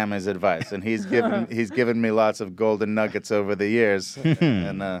take Sammy's advice, and he's given me lots of golden nuggets over the years.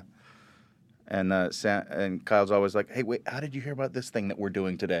 And Kyle's always like, "Hey, wait, how did you hear about this thing that we're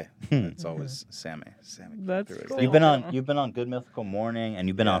doing today?" It's always Sammy. That's Through it. cool. You've been on Good Mythical Morning, and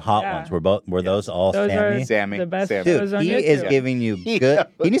you've been on Hot Yeah. Ones. Were those all Those Sammy? are Sammy. the best Sammy. shows Dude, on he YouTube. is giving you good.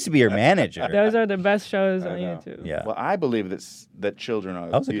 He needs to be your manager. Those are the best shows on know. YouTube. Yeah. Well, I believe that children are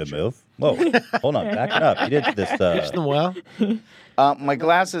That was the a good future. move. Whoa, hold on, back it up. You did this. Teach them well. My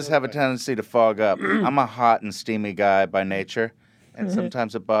glasses have a tendency to fog up. I'm a hot and steamy guy by nature, and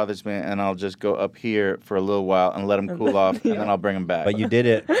sometimes it bothers me, and I'll just go up here for a little while and let them cool off, and then I'll bring them back. But you did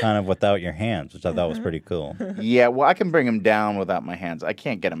it kind of without your hands, which I thought was pretty cool. Yeah, well, I can bring them down without my hands. I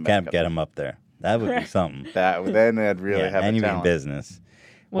can't get them back Can't up. get him up there. That would be something. Then they'd really Yeah, have and a you mean talent. business.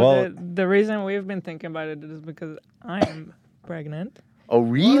 Well, the reason we've been thinking about it is because I am pregnant. Oh,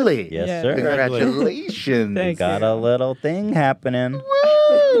 really? Yes, Yeah. sir. Congratulations. Thank Got a little thing happening.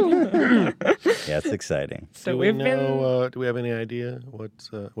 Yeah, it's exciting. So do we know? Do we have any idea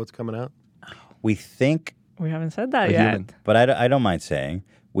what's coming out? We think, we haven't said that A yet. human. but I don't mind saying.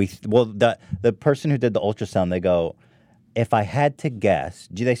 The person who did the ultrasound, they go, if I had to guess,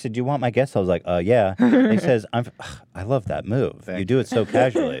 they said, do you want my guess? I was like, yeah. They says, I love that move. You do it so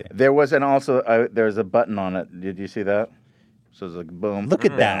casually. There was there's a button on it. Did you see that? So it's like boom. Look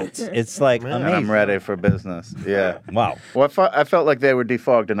at that. It's like And amazing. I'm ready for business. Yeah. Wow. Well, I felt like they were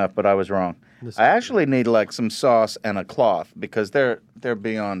defogged enough, but I was wrong. I actually need like some sauce and a cloth because they're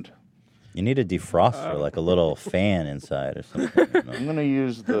beyond. You need a defroster, like a little fan inside or something. I'm gonna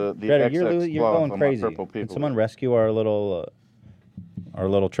use the Greta, XX you're cloth going on crazy. my purple Can people. someone rescue our little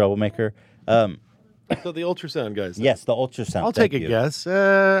troublemaker? So the ultrasound guys. Yes, the ultrasound. I'll Thank take a you. guess.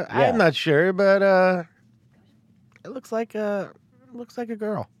 I'm not sure, but it looks like a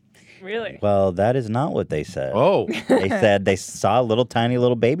girl. Really? Well, that is not what they said. Oh, They said they saw a little tiny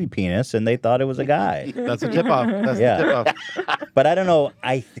little baby penis and they thought it was a guy. that's a tip off. That's Yeah. the tip off. But I don't know.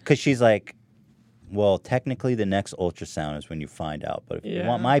 Because she's like, well, technically the next ultrasound is when you find out. But if you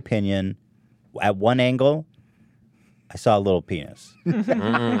want my opinion, at one angle, I saw a little penis,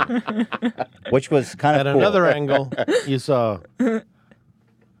 which was kind of At cool. another angle, you saw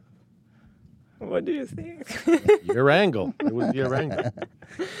What do you think? your angle. It was your angle.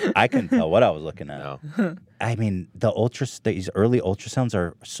 I couldn't tell what I was looking at. No. I mean, these early ultrasounds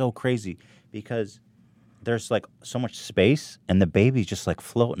are so crazy because there's like so much space and the baby's just like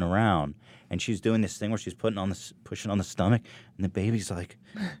floating around. And she's doing this thing where she's pushing on the stomach, and the baby's like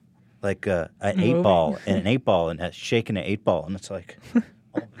an eight ball and shaking an 8-ball, and it's like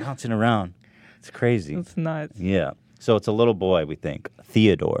all bouncing around. It's crazy. It's nuts. Yeah. So it's a little boy, we think,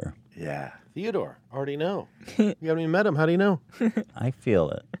 Theodore. Yeah. Theodore, already know. You haven't even met him. How do you know? I feel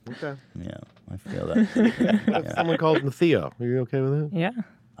it. Okay. Yeah, I feel that. What if someone called him Theo? Are you okay with it?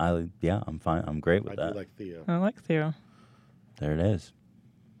 Yeah, I'm fine. I'm great with I that. do like Theo. I like Theo. There it is.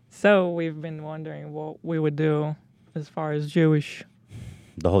 So we've been wondering what we would do as far as Jewish.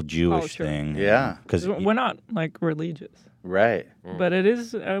 The whole Jewish Culture. thing. Yeah. Because We're not like religious, Right. but it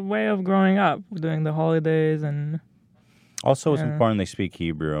is a way of growing up, doing the holidays and. also it's Yeah. important they speak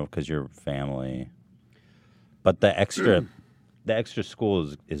Hebrew because you're family. But the extra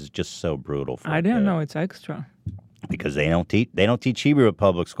school is just so brutal for I a didn't kid. know it's extra. Because they don't teach Hebrew at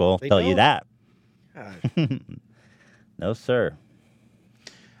public school. They Tell you don't? that. No, sir.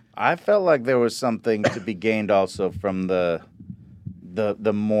 I felt like there was something to be gained also from the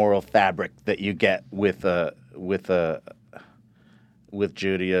moral fabric that you get with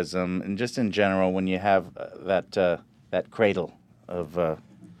Judaism and just in general when you have that cradle of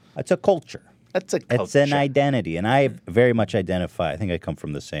It's a culture. that's a culture. It's an identity, and I very much identify. I think I come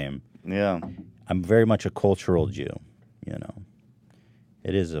from the same. Yeah. I'm very much a cultural Jew. You know,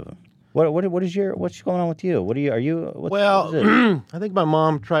 it is a. What's going on with you? What are you? What is it? I think my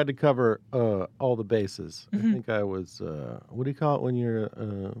mom tried to cover all the bases. I think I was, what do you call it when you're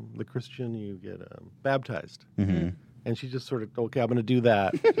the Christian? You get baptized. Mm-hmm. And she just sort of, okay, I'm going to do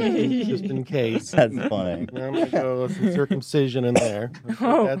that just in case. That's funny. And I'm going to go with some circumcision in there. I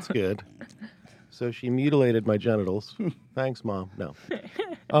think that's good. So she mutilated my genitals. Thanks, Mom. No.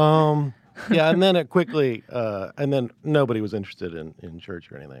 Yeah, and then it quickly, and then nobody was interested in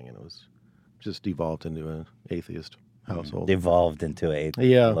church or anything, and it was just devolved into an atheist household. Devolved into a.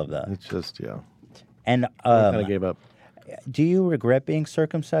 Yeah, I love that. It's just, yeah. And I kind of gave up. do you regret being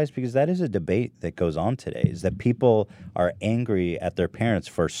circumcised? Because that is a debate that goes on today. Is that people are angry at their parents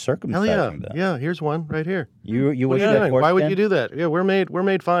for circumcising Hell yeah. them? Yeah, here's one right here. You What wish are you that doing? Why would you foreskin? do that? Yeah, we're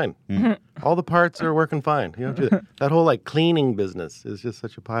made fine. All the parts are working fine. You don't do that. That whole like cleaning business is just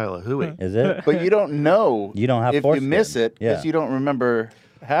such a pile of hooey. Is it? But you don't know You don't have if foreskin. you miss it because Yeah. you don't remember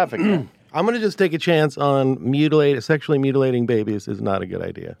having it. I'm going to just take a chance on sexually mutilating babies is not a good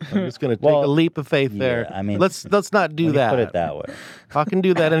idea. I'm just going to take Well, a leap of faith there. I mean, let's not do When you that. Put it that way. I can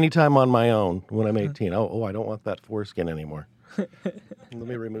do that anytime on my own when I'm 18. Oh, I don't want that foreskin anymore. Let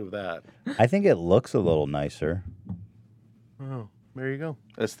me remove that. I think it looks a little nicer. Oh, there you go.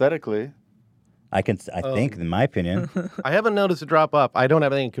 Aesthetically. I think, in my opinion, I haven't noticed a drop off. I don't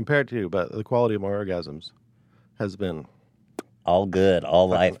have anything compared to, but the quality of my orgasms has been. all good, all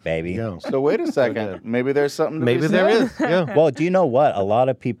life, baby. Yeah. So wait a second. Maybe there's something to Maybe be there said. is. Yeah. Well, do you know what? A lot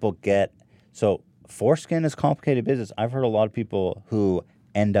of people so foreskin is complicated business. I've heard a lot of people who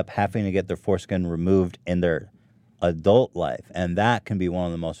end up having to get their foreskin removed in their adult life, and that can be one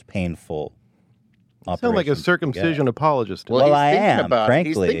of the most painful operations. Sound like a you can circumcision apologist. Well, Well, he's I thinking am, about it.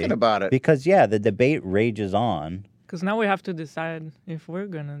 frankly. He's thinking about it. Because, the debate rages on. Because now we have to decide if we're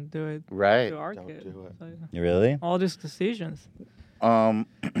gonna do it Right. to our Don't kid. do it. So, You really? all these decisions.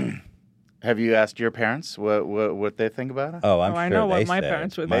 Have you asked your parents what they think about it? Oh, I'm sure I know they what my say.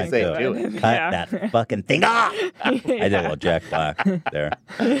 parents would Must think. they but- do it. Cut Yeah. that fucking thing off. I did a little Jack Black there.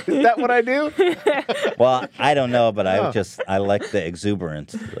 Is that what I do? Well, I don't know, but I like the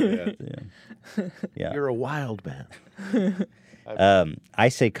exuberance. Yeah. You're a wild man. I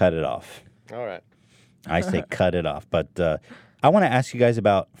say cut it off. All right. I say cut it off. But I want to ask you guys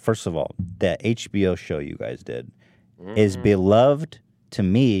about, first of all, that HBO show you guys did is beloved to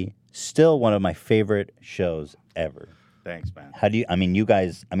me, still one of my favorite shows ever. Thanks, man. How do you, you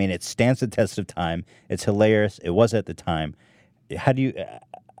guys, it stands the test of time. It's hilarious. It was at the time. How do you,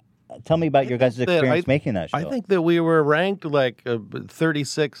 tell me about your guys' experience making that show. I think that we were ranked like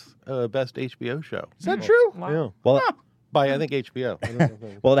 36th best HBO show. Is that true? Wow. Yeah. Well, By, I think, HBO. I don't know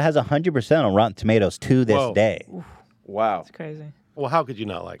if well, it has 100% on Rotten Tomatoes to this Whoa. day. Wow. It's crazy. well, how could you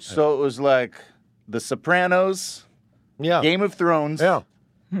not like that? So it was like The Sopranos, Yeah. Game of Thrones, Yeah.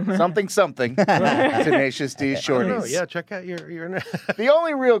 something, Tenacious D, I don't know. Shorties. Yeah, check out your The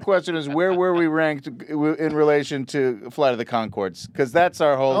only real question is where were we ranked in relation to Flight of the Conchords? Because that's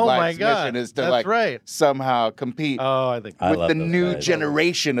our whole Oh my life's God. mission is to That's right. somehow compete Oh, I think. I with love the those new guys.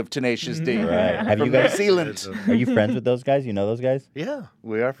 generation of Tenacious D. Right. Have you From guys, New Zealand. are you friends with those guys? You know those guys? Yeah.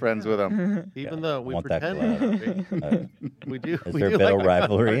 We are friends with them. Even though we want that pretend glove. not to be. We do. Is we there a do bit like of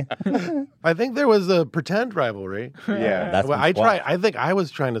rivalry? I think there was a pretend rivalry. Yeah. That's Well, been I think I was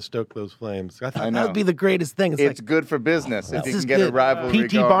trying to stoke those flames. I thought I that know. would be the greatest thing. It's It's like, good for business if this you is can get a good. rivalry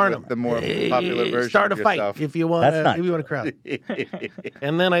P.T. going Barnum. with the more popular version Start a of fight yourself. if you want. That's not If you want a crowd.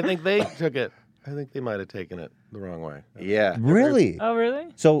 And then I think they took it. I think they might have taken it the wrong way. Yeah. Really? Oh, really?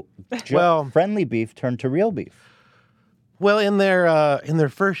 So, Well- friendly beef turned to real beef. Well, in their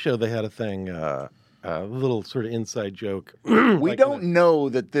first show, they had a thing, a little sort of inside joke. We don't know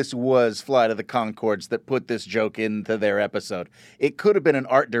that this was Flight of the Conchords that put this joke into their episode. It could have been an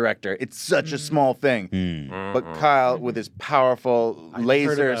art director. It's such a small thing. But Kyle, with his powerful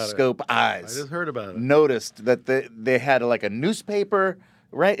laser about it. scope I eyes, just heard about it. noticed that they had like a newspaper,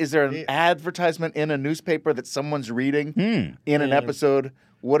 right? Is there an advertisement in a newspaper that someone's reading in an episode?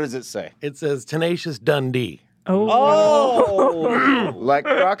 What does it say? It says Tenacious Dundee. Oh! Like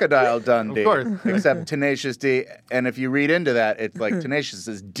Crocodile Dundee. Of course. Except Tenacious D. And if you read into that, it's like Tenacious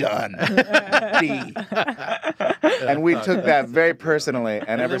is done. D. And we took that very personally.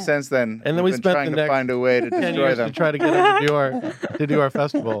 And ever since then, and then we've we been spent trying the to next find a way to 10 destroy years them. to try to get them to do our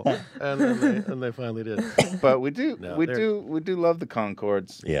festival, and they finally did. But we do No, we they're- do love the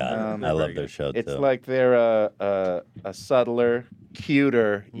Concords. Yeah, I love their show, It's too. like they're a subtler,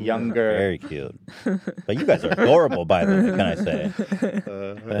 cuter, younger. Very cute. But you guys are adorable, by the way, can I say?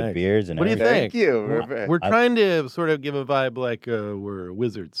 The Thanks. beards and What do you everything. Thank think? you. We're trying to sort of give a vibe like we're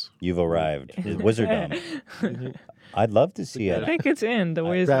wizards. You've arrived. It's Wizardom. I'd love to see I it. think it's in the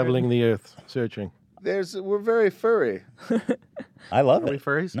wizard. Traveling the earth, searching. We're very furry. I love Are we it.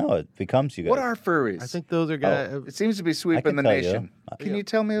 furries? No, it becomes you guys. What are furries? I think those are guys. It seems to be I sweeping can the tell you. nation. Can you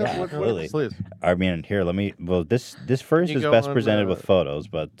tell me Yeah, what? absolutely. Please. I mean, here, let me. Well, this first You is go best on, presented with photos,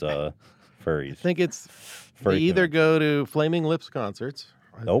 but furries. I think it's they Furry either tunes. go to Flaming Lips concerts.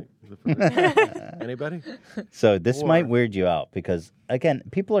 Nope. Anybody? So this might Or- weird you out because again,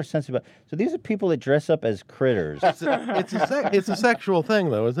 people are sensitive. So these are people that dress up as critters. It's a sexual thing,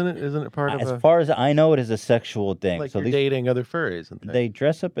 though, isn't it? Isn't it part of As a far as I know, it is a sexual thing. like so you're these dating other furries and things? they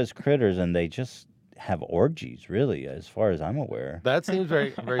dress up as critters and they just have orgies, really, as far as I'm aware. That seems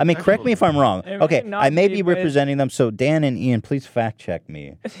very, very. I mean, correct me if I'm wrong. It may Okay, not I may be, be but- representing them. So Dan and Ian, please fact check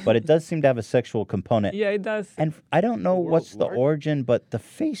me. But it does seem to have a sexual component. Yeah, it does. And I don't know what's the large? origin, but the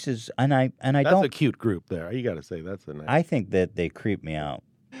faces, and I That's don't. a cute group there. You got to say that's a nice. I think that they creep me out.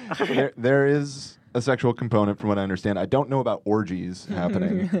 There is a sexual component, from what I understand. I don't know about orgies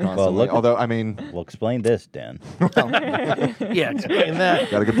happening constantly. look at- Although, I mean, Well, explain this, Dan. Yeah, explain that.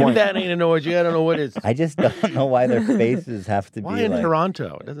 Got a good If point. that ain't an orgy, I don't know what is. I just don't know why their faces have to Why be in like.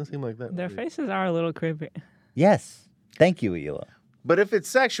 Toronto? It doesn't seem like that. Their faces are a little creepy. Yes. Thank you, Ela. But if it's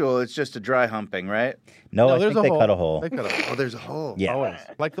sexual, it's just a dry humping, right? No, I there's think they cut a hole. They cut a hole. Oh, there's a hole. Yeah. Always.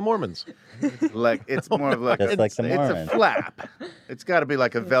 Like the Mormons. Like it's more of like Just like the it's Mormons. a flap. It's got to be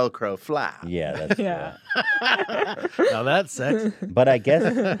like a Velcro flap. Yeah, that's Yeah. Now that's sex. But I guess,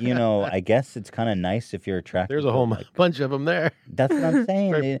 I guess it's kind of nice if you're attracted. There's a to whole like, bunch of them there. That's what I'm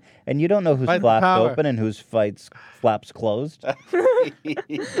saying. And you don't know whose Fight the flaps power. open and whose flaps closed in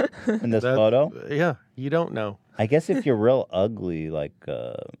this That- photo. Yeah, you don't know. I guess if you're real ugly, like,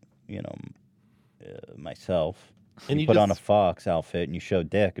 myself, And you you put on a just- fox outfit and you show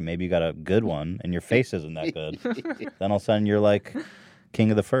dick, and maybe you got a good one, and your face isn't that good. Then all of a sudden you're like, king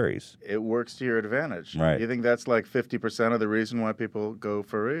of the furries. It works to your advantage. Right. You think that's like 50% of the reason why people go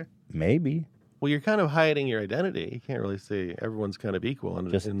furry? Maybe. Well, you're kind of hiding your identity. You can't really see. Everyone's kind of equal.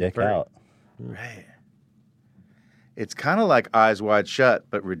 Just in dick furry. out. Right. It's kind of like Eyes Wide Shut,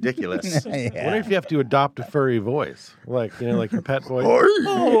 but ridiculous. I wonder if you have to adopt a furry voice, like like your pet voice.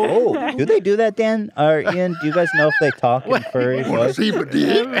 Oh, do they do that, Dan or Ian? Do you guys know if they talk in furry voice? They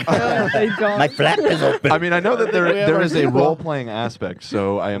don't. My flap is open. I mean, I know that We have there our is a sequel. role-playing aspect,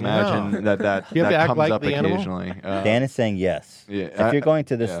 so I imagine that You have to act comes like up the animal? occasionally. Dan is saying yes. Yeah, If you're going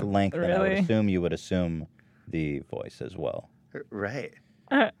to this yeah. length, then I would Really? assume you would assume the voice as well. Right.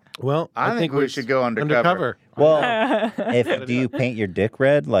 Well, I think we should go undercover. undercover. Well, do you paint your dick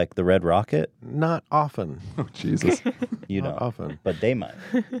red like the Red Rocket? Not often. Oh, Jesus. You Not don't. often. But they might.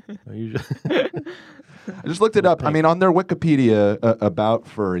 I usually. I just looked it up. I mean, on their Wikipedia about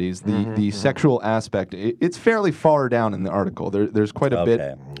furries, the sexual aspect, it's fairly far down in the article. There's quite a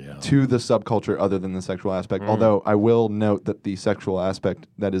bit to the subculture other than the sexual aspect, although I will note that the sexual aspect,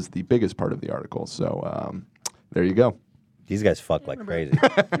 that is the biggest part of the article. So there you go. These guys fuck like crazy.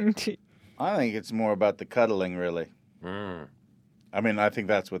 I think it's more about the cuddling, really. I mean, I think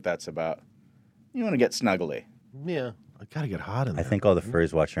that's what that's about. You want to get snuggly. Yeah. I gotta get hot in I there. think all the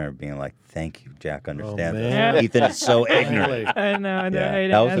furries watching are being like, "Thank you, Jack. Understand this." man. Ethan is so ignorant. Really. I know. They Yeah, hate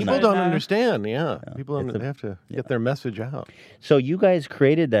that was it. a People nice- don't understand. Yeah. People it's they have to get their message out. So you guys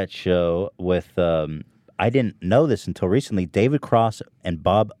created that show with. I didn't know this until recently. David Cross and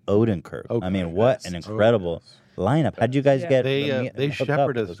Bob Odenkirk. Oh, I mean, what an incredible lineup! How'd you guys get? They hooked up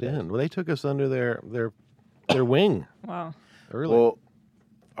shepherded with us those guys? in. Well, they took us under their wing Wow. early. Well,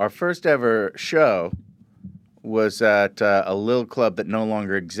 our first ever show was at a little club that no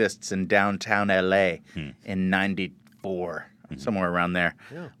longer exists in downtown LA in '94, somewhere around there.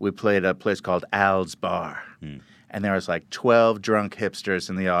 Yeah. We played a place called Al's Bar, and there was like 12 drunk hipsters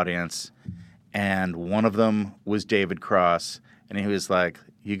in the audience, and one of them was David Cross, and he was like,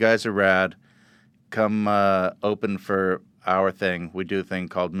 "You guys are rad. Come open for our thing. We do a thing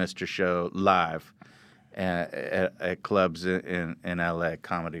called Mr. Show Live." At clubs in LA,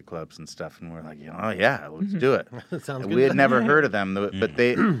 comedy clubs and stuff, and we're like, oh yeah, let's do it. That sounds We good. had never heard of them, but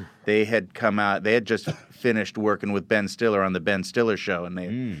they had come out. They had just finished working with Ben Stiller on the Ben Stiller Show, and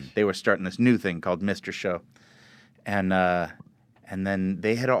they were starting this new thing called Mr. Show, and then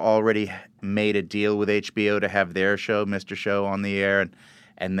they had already made a deal with HBO to have their show, Mr. Show, on the air,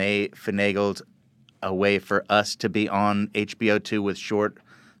 and they finagled a way for us to be on HBO 2 with short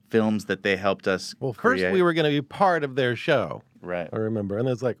films that they helped us Well, first create. we were going to be part of their show. Right. I remember. And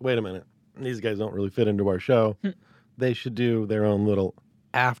it's like, wait a minute. These guys don't really fit into our show. They should do their own little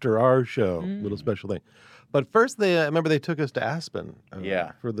after our show, little special thing. But first, I remember they took us to Aspen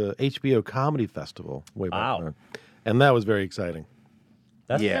for the HBO Comedy Festival way back Wow. then. And that was very exciting.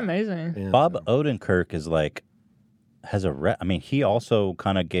 That's Yeah. Amazing. And, Bob Odenkirk is like has a I mean, he also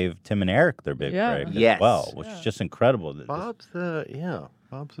kind of gave Tim and Eric their big Yeah. break as Yes. well, which is just incredible. Bob's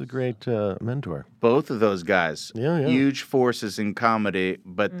a great mentor. Both of those guys, Yeah. huge forces in comedy,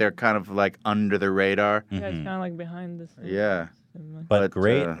 but they're kind of like under the radar. Yeah, it's kind of like behind the scenes. Yeah. but but,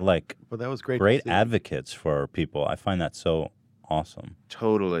 great, uh, But that was great. great to see. advocates for people. I find that so awesome.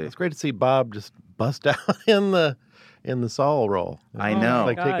 Totally. It's great to see Bob just bust out in the Saul role. I Oh my know.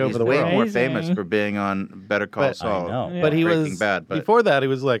 Like take God, over He's the way world. more Amazing. famous for being on Better Call But- Saul. I know. Yeah. But he Breaking was Bad, but- before that. He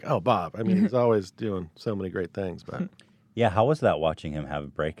was like, "Oh, Bob." I mean, he's always doing so many great things. But Yeah, how was that watching him have a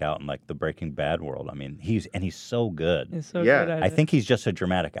breakout in like the Breaking Bad world? I mean, he's so good. He's so Yeah. good at I it. think he's just a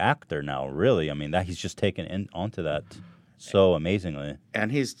dramatic actor now, really. I mean, that he's just taken onto that so amazingly. And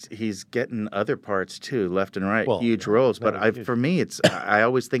he's getting other parts too, left and right, Well, huge yeah, roles. that But was huge. for me, I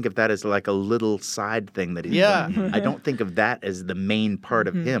always think of that as like a little side thing that he's Yeah. done. I don't think of that as the main part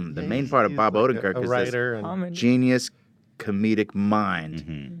of him. The main part of He's Bob like Odenkirk a is this writer, and Comedy. genius comedic mind.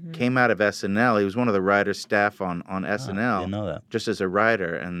 Mm-hmm. Came out of SNL. He was one of the writers staff on SNL. Didn't know that. Just as a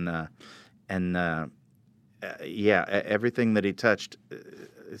writer, and everything that he touched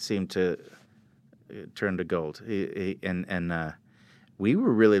seemed to turn to gold. We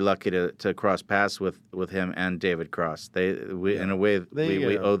were really lucky to cross paths with him and David Cross. In a way,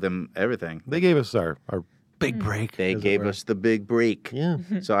 we owe them everything. they gave us our big break. They as it gave were. us the big break. Yeah.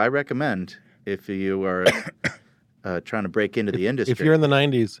 So I recommend if you are trying to break into the industry, If you're in the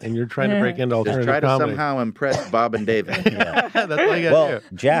 '90s and you're trying to break into just alternative try to comedy, somehow impress Bob and David. that's all you got Well, to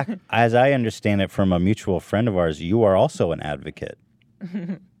do. Jack, as I understand it from a mutual friend of ours, you are also an advocate.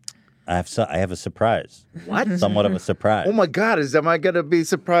 I have a surprise. What? Somewhat of a surprise. Oh my God! Am I going to be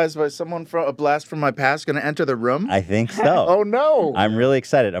surprised by someone from a blast from my past going to enter the room? I think so. Oh no! I'm really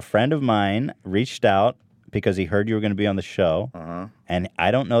excited. A friend of mine reached out because he heard you were going to be on the show. And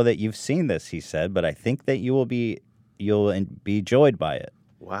I don't know that you've seen this, he said, but I think that you'll be joyed by it.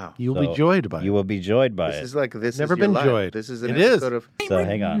 Wow. You'll be joyed by it. You will be joyed by it. This is like this. Never is your been life. joyed. This is an It is. episode of. So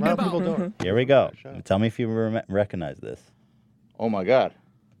hang on. A lot of people don't. Here we go. Tell me if you recognize this. Oh my God.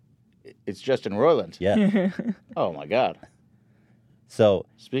 It's Justin Roiland. Yeah. Oh my God. So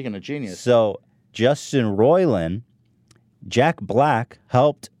speaking of genius. So Justin Roiland, Jack Black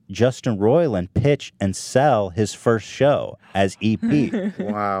helped Justin Roiland pitch and sell his first show as EP.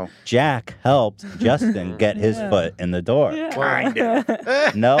 Wow. Jack helped Justin get his foot in the door. Kind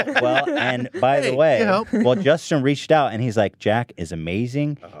of. No, well, and by the way, well, Justin reached out and he's like, Jack is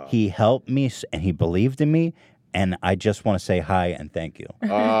amazing. He helped me and he believed in me. And I just want to say hi and thank you.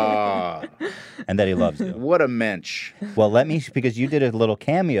 And that he loves you. What a mensch. Well, because you did a little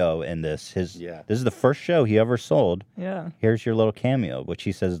cameo in this. This is the first show he ever sold. Yeah. Here's your little cameo, which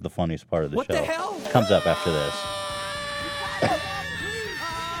he says is the funniest part of the show. What the hell? Comes up after this.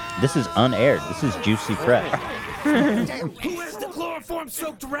 This is unaired. This is Juicy Fresh. Who has the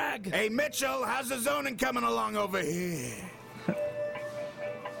chloroform-soaked rag? Hey, Mitchell, how's the zoning coming along over here?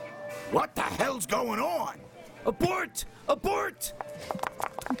 What the hell's going on? Abort! Abort!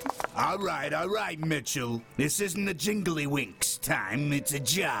 All right, Mitchell. This isn't a jingly winks time. It's a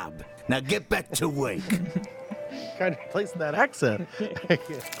job. Now get back to work. Kind of place that accent.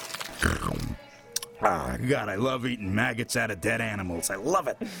 God, I love eating maggots out of dead animals. I love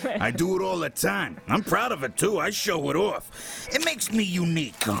it. I do it all the time. I'm proud of it, too. I show it off. It makes me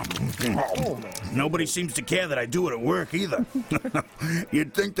unique. Nobody seems to care that I do it at work, either.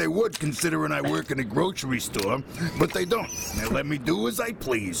 You'd think they would, considering I work in a grocery store, but they don't. They let me do as I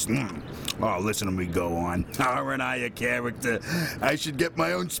please. Oh, listen to me go on. Aren't I a character? I should get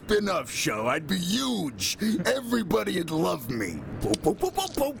my own spin-off show. I'd be huge. Everybody'd love me.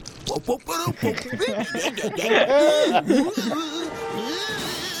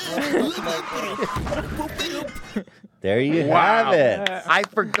 There you have it. I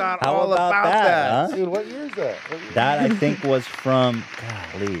forgot How all about that. huh? Dude, what year is that? That I think was from,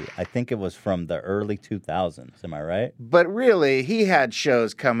 I think it was from the early 2000s. Am I right? But really, he had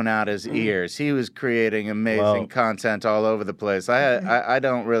shows coming out his ears. He was creating amazing content all over the place. I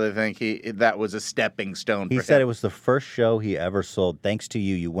don't really think that was a stepping stone for He him. said it was the first show he ever sold. Thanks to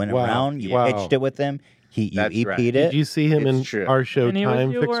you. You went around, you pitched it with him. You EP'd it. Did you see him It's in true. our show And he was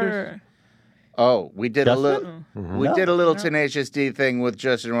Time your- Fixers? Oh, we did Justin? a little. We did a little Tenacious D thing with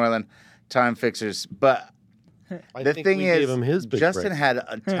Justin Roiland, Time Fixers. But I the think thing we is, gave him his big Justin break.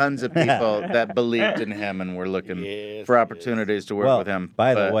 had tons of people that believed in him and were looking for opportunities to work with him.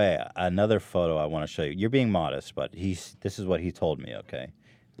 By the way, another photo I want to show you. You're being modest, but this is what he told me, okay?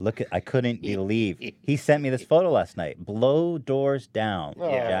 I couldn't believe. He sent me this photo last night. Blow doors down,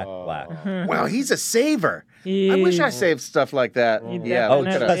 Jack Black. Wow, he's a saver. I wish I saved stuff like that. Yeah. Oh, look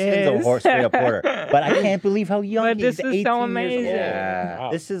at us. Justin's a straight up porter. But I can't believe how young But he is. this is 18 so years amazing. old. Yeah.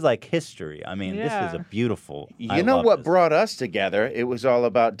 This is like history. I mean, this is a beautiful. I You know love what this. brought us together? It was all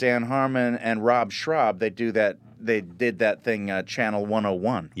about Dan Harmon and Rob Schraub. They did that thing, Channel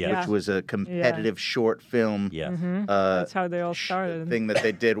 101, which was a competitive short film. Yeah. That's how they all started. Thing that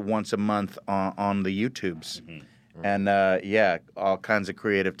they did once a month on the YouTubes. And all kinds of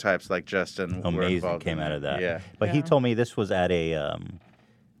creative types like Justin. were Amazing involved came in out of that. Yeah. But he told me this was at a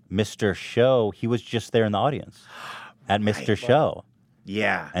Mr. Show. He was just there in the audience at Mr. Show.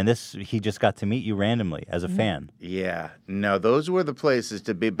 Yeah. And he just got to meet you randomly as a fan. Yeah. No, those were the places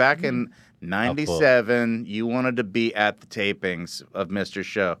to be. Back in 97, you wanted to be at the tapings of Mr.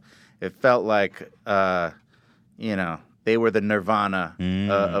 Show. It felt like, they were the Nirvana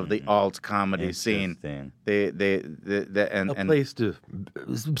of the alt comedy scene. A place to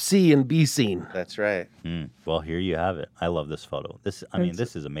see and be seen. That's right. Well, here you have it. I love this photo. This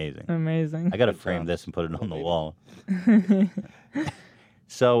is amazing. Amazing. I got to frame this and put it on the wall.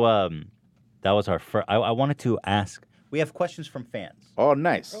 So that was our first. I wanted to ask. We have questions from fans. Oh,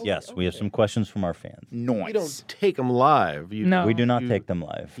 nice. Yes, we have some questions from our fans. Nice. You don't take them live. No. We do not take them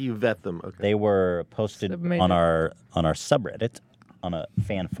live. You vet them. Okay. They were posted Submitted. on our subreddit on a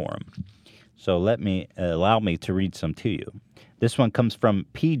fan forum. So allow me to read some to you. This one comes from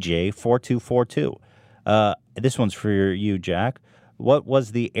PJ4242. This one's for you, Jack. What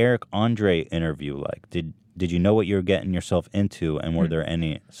was the Eric Andre interview like? Did you know what you were getting yourself into, and were there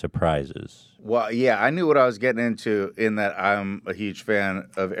any surprises? Well, yeah, I knew what I was getting into in that I'm a huge fan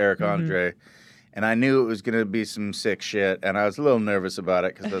of Eric Andre. And I knew it was going to be some sick shit, and I was a little nervous about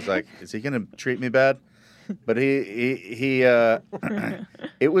it because I was like, is he going to treat me bad? But he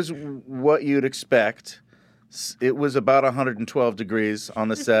it was what you'd expect It was about 112 degrees on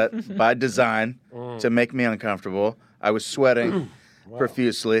the set by design to make me uncomfortable. I was sweating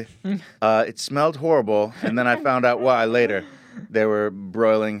profusely. It smelled horrible, and then I found out why later. There were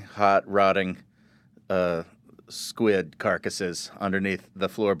broiling, hot, rotting squid carcasses underneath the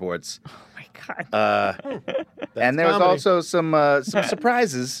floorboards. Oh my God. And there was also some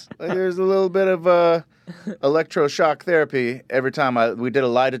surprises. There's a little bit of electroshock therapy every time we did a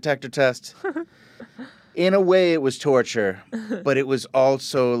lie detector test. In a way, it was torture, but it was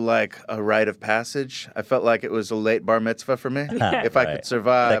also like a rite of passage. I felt like it was a late bar mitzvah for me. If I could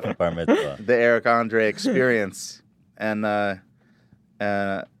survive the Eric Andre experience. And I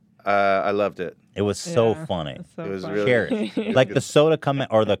loved it. It was so funny. So it was funny. really like the soda coming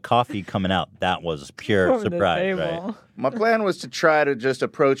or the coffee coming out. That was pure surprise, right? My plan was to try to just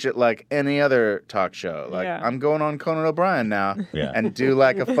approach it like any other talk show. Like I'm going on Conan O'Brien now, and do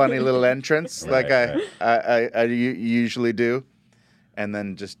like a funny little entrance, like I usually do, and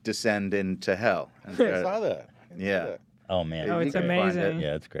then just descend into hell. I saw that. Yeah. Oh man. Oh, it's amazing.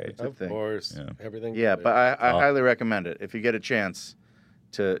 Yeah, it's great. Of course. Everything. Yeah, but I highly recommend it if you get a chance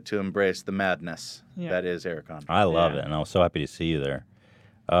to embrace the madness that is Eric Andre. I love it, and I was so happy to see you there.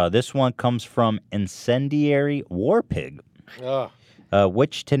 This one comes from Incendiary Warpig.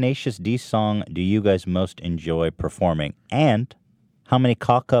 Which Tenacious D song do you guys most enjoy performing? And how many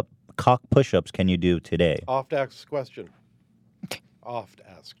cock push-ups can you do today? Oft-asked question.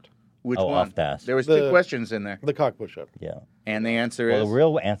 Oft-asked. Which one? Oft-asked. There was two questions in there. The cock push-up. Yeah. And the answer Well, is? the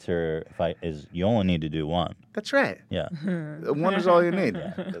real answer is you only need to do one. That's right. Yeah. One is all you need.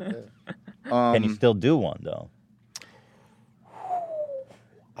 Can you still do one, though?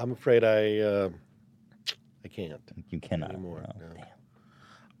 I'm afraid I can't. You cannot. Anymore.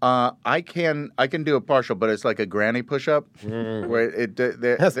 No. I can do a partial, but it's like a granny push-up where it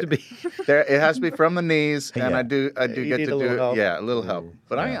has to be. It has to be from the knees, and I do You get need to a do little help. a little help.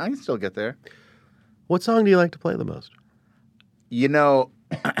 But I can still get there. What song do you like to play the most? You know,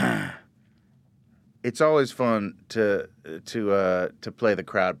 it's always fun to play the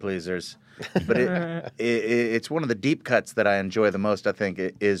crowd pleasers, but it's one of the deep cuts that I enjoy the most. I think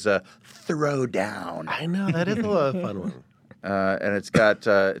is Throw Down. I know that is a fun one. And it's got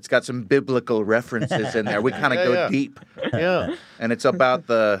some biblical references in there. We kind of go deep. Yeah. And it's about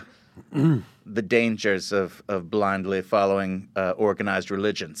the dangers of blindly following organized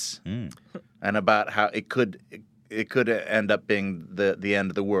religions, and about how it could end up being the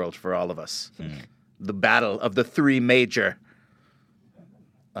end of the world for all of us. The battle of the three major.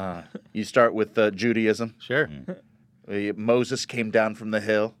 You start with Judaism. Sure. Moses came down from the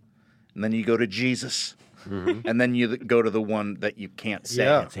hill, and then you go to Jesus. And then you go to the one that you can't say.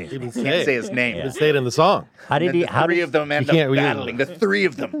 Yeah. You can't say his name. You say it in the song. How did he? Three of them end up battling. The three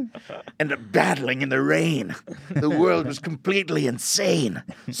of them end up battling in the rain. The world was completely insane.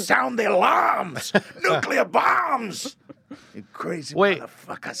 Sound the alarms! Nuclear bombs! You crazy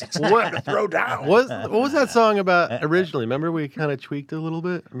motherfuckers! It's time to throw down. What was that song about originally? Remember, we kind of tweaked it a little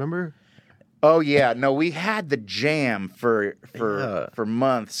bit. Remember? Oh yeah, no, we had the jam for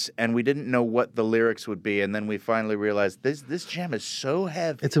months, and we didn't know what the lyrics would be, and then we finally realized this jam is so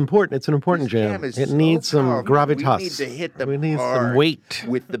heavy. It's important. It's an important jam. It needs some gravitas. We need to hit the We need some hard weight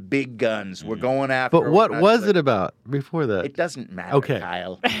with the big guns. We're going after. But what was it about before that? It doesn't matter, Okay.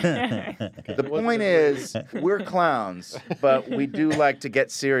 Kyle. The point is, we're clowns, but we do like to get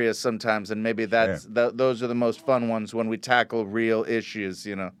serious sometimes, and maybe those are the most fun ones when we tackle real issues,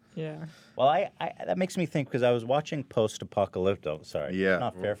 you know. Yeah. Well, I that makes me think because I was watching Post-Apocalypto. Sorry, Yeah. it's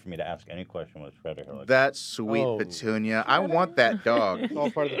not fair for me to ask any question with Predator. Like That's sweet Petunia. I want that dog. It's all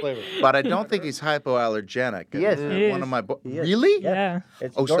part of the flavor. But I don't think he's hypoallergenic. Yes, he One is. of my is. Really? Yeah.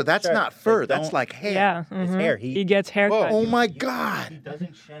 It's Oh, so that's Yorkshire. not fur. They That's don't- like hair. Yeah. It's hair. He gets haircuts. Oh my God.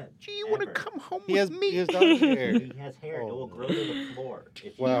 doesn't shed. Gee, you want to come home He with has me? dog hair. He has hair. It will grow to the floor.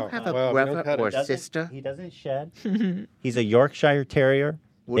 If you Wow. have a Wow, brother no cut or it. doesn't- sister? He doesn't shed. He's a Yorkshire Terrier.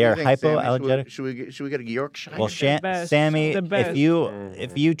 What They do are you think, Sammy? hypoallergenic. Should we get a Yorkshire? Well, The best. Sammy, The best.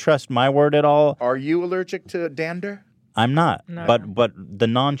 if you trust my word at all, Are you allergic to dander? I'm not. No. But the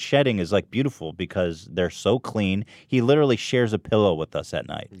non-shedding is like beautiful because they're so clean. He literally shares a pillow with us at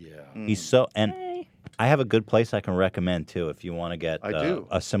night. Yeah. He's so and I have a good place I can recommend too if you want to get I do.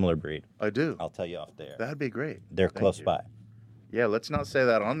 a similar breed. I do. I'll tell you off there. That'd be great. They're close you. by. Yeah, let's not say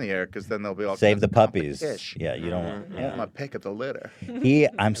that on the air because then they'll be all Save the kinds of puppies. competition. Yeah, you don't want. I want Yeah. my pick of the litter.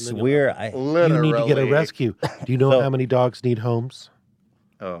 I'm swear. I Literally. You need to get a rescue. Do you know So- how many dogs need homes?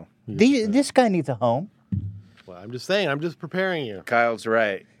 Oh. this guy needs a home. Wow. I'm just saying. I'm just preparing you. Kyle's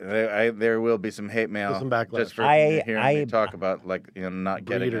right. There will be some hate mail. Some backlash. Just for hearing me talk about not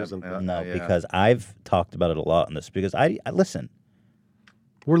getting it. No, because I've talked about it a lot in this. Because I listen.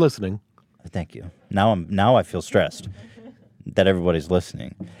 We're listening. Thank you. Now I feel stressed that everybody's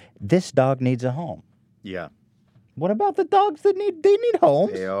listening. This dog needs a home. Yeah. What about the dogs that need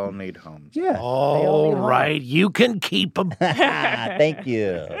homes? They all need homes. Yeah. All right, you can keep them. Thank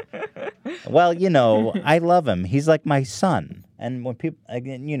you. Well, I love him. He's like my son. And when people,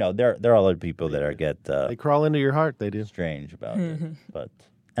 again, there are other people that get they crawl into your heart. They do. Strange about it,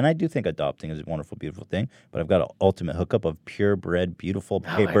 and I do think adopting is a wonderful, beautiful thing. But I've got an ultimate hookup of purebred, beautiful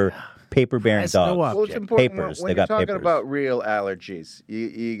paper-bearing dogs. Well, it's important Papers. when They you're got talking papers. about real allergies.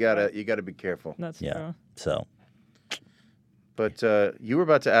 You gotta be careful. That's true. So. But you were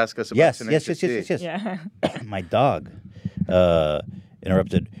about to ask us about Yes. Yeah. My dog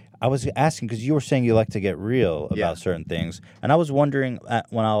interrupted. I was asking because you were saying you like to get real about certain things, and I was wondering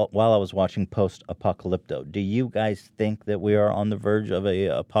while I was watching Post-Apocalypto, do you guys think that we are on the verge of a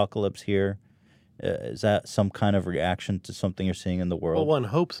apocalypse here? Is that some kind of reaction to something you're seeing in the world? Well, one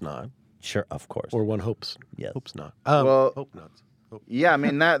hopes not. Sure, of course. Or one hopes. Yes. Hopes not. Hope not. Yeah, I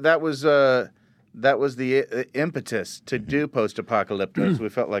mean that was the impetus to do Post-Apocalypto. We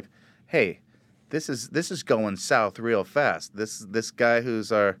felt like, hey, this is going south real fast. This guy who's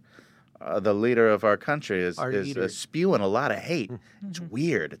the leader of our country is spewing a lot of hate. It's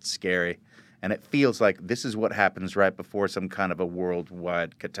weird. It's scary. And it feels like this is what happens right before some kind of a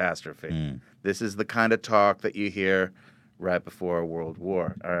worldwide catastrophe. This is the kind of talk that you hear right before a world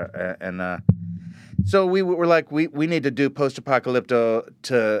war. So we were like, we need to do Post-Apocalypto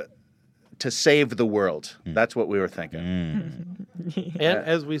to save the world. That's what we were thinking. And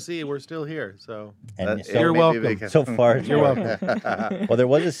as we see, we're still here. So you're welcome. So far, you're welcome. Well, there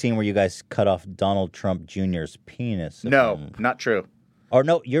was a scene where you guys cut off Donald Trump Jr.'s penis. No, not true. Or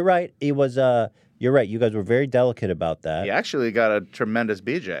no, you're right. It was. You're right. You guys were very delicate about that. He actually got a tremendous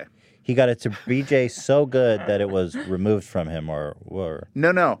BJ. He got it to BJ so good that it was removed from him, or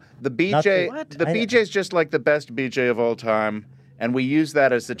no. The BJ, the BJ is just like the best BJ of all time. And we use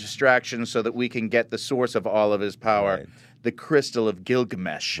that as a distraction so that we can get the source of all of his power, the crystal of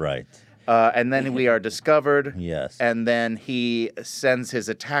Gilgamesh. Right. And then we are discovered. Yes. And then he sends his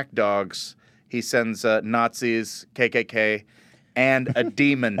attack dogs. He sends Nazis, KKK, and a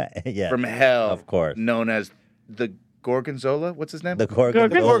demon from hell. Of course. Known as the Gorgonzola. What's his name? The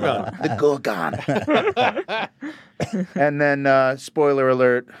Gorgonzola. The Gorgon. And then, spoiler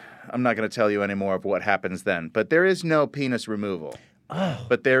alert, I'm not going to tell you any more of what happens then. But there is no penis removal. Oh.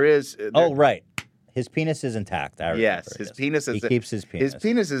 But there is... right. His penis is intact. I remember. Yes, his penis is... He keeps his penis. His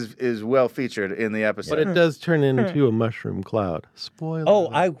penis is well featured in the episode. But it does turn into a mushroom cloud. Spoiler. Oh,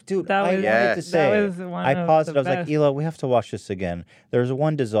 I wanted to say... I paused it. I was like, Ela, we have to watch this again. There's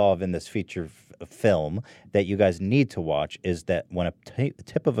one dissolve in this feature film that you guys need to watch, is that when a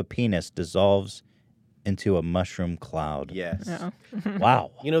tip of a penis dissolves into a mushroom cloud. Yes. Yeah. Wow.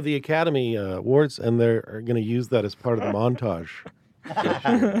 You know, the Academy Awards, and they're going to use that as part of the montage.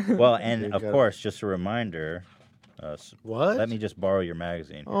 Well, and of course, just a reminder. What? Let me just borrow your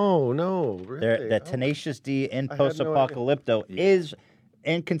magazine. Oh, no. Really? That Tenacious D in Post-Apocalypto is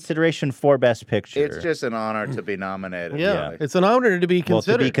in consideration for Best Picture. It's just an honor to be Yeah, nominated. Really. It's an honor to be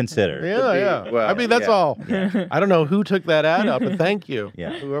considered. Well, to be considered. Yeah. Well, I mean, that's all. Yeah. I don't know who took that ad up, but thank you.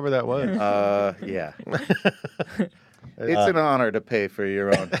 Yeah. Whoever that was. Yeah. It's an honor to pay for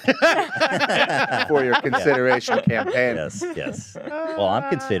your own for your consideration campaign. Yes. Well, I'm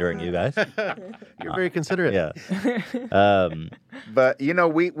considering you guys. You're very considerate. Yeah. But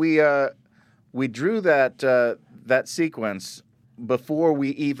we drew that sequence before we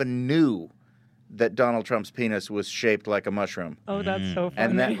even knew that Donald Trump's penis was shaped like a mushroom. Oh, that's so funny.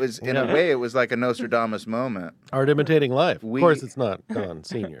 And that was, in a way, it was like a Nostradamus moment. Art imitating life. Of course, it's not Don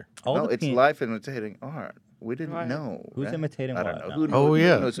Senior. It's life imitating art. We didn't know. Who's right? imitating I what? don't know. No. Who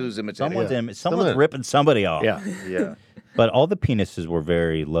knows who's imitating? Someone's ripping somebody off. Yeah. But all the penises were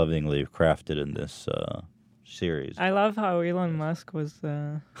very lovingly crafted in this series. I love how Elon Musk was.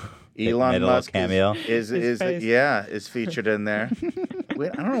 Elon Musk cameo is featured in there. I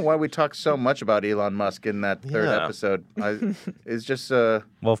don't know why we talk so much about Elon Musk in that third episode. It's just well,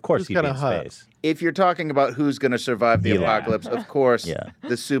 of course he'd be in space. If you're talking about who's going to survive the apocalypse, of course,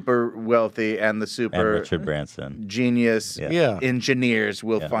 the super wealthy and the super and Richard Branson genius engineers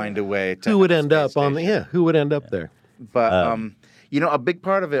will find a way to. Who would end up on the? Who would end up there? But a big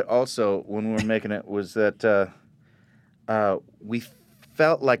part of it also when we were making it was that we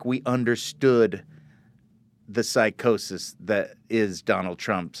felt like we understood the psychosis that is Donald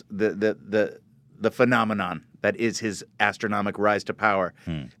Trump's, the the phenomenon that is his astronomic rise to power,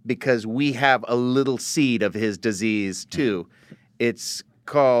 because we have a little seed of his disease too. It's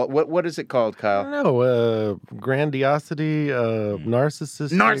called what is it called, Kyle? I don't know. Grandiosity,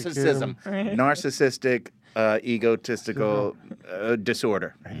 narcissistic. Narcissism. Narcissistic, egotistical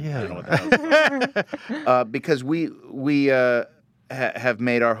disorder. Yeah. I don't know what that is. Because we have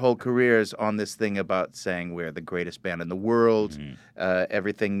made our whole careers on this thing about saying we're the greatest band in the world.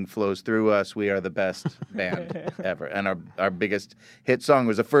 Everything flows through us. We are the best band ever. And our biggest hit song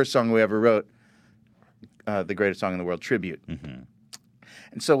was the first song we ever wrote, the greatest song in the world, Tribute.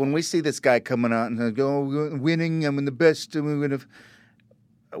 And so when we see this guy coming out and go, winning, I'm the best,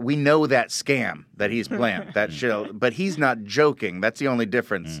 we know that scam that he's playing, that show, but he's not joking. That's the only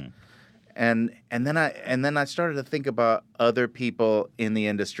difference. And then I started to think about other people in the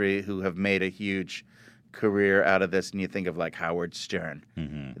industry who have made a huge career out of this, and you think of like Howard Stern,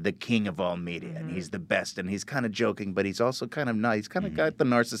 the king of all media, and he's the best, and he's kind of joking, but he's also kind of not. He's kind of got the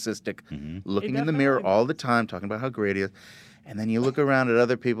narcissistic, looking in the mirror all the time, talking about how great he is. And then you look around at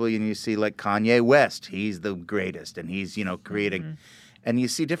other people and you see like Kanye West, he's the greatest, and he's creating, and you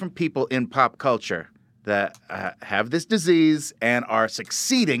see different people in pop culture that have this disease and are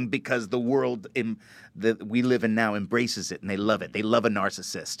succeeding because the world that we live in now embraces it and they love it. They love a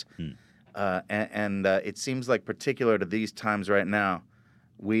narcissist. And it seems like particular to these times right now,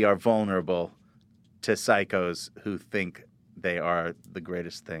 we are vulnerable to psychos who think they are the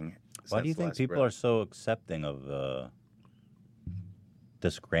greatest thing. Why do you think people are so accepting of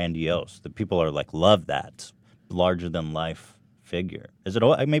this grandiose? The people are like, love that larger than life figure. Is it?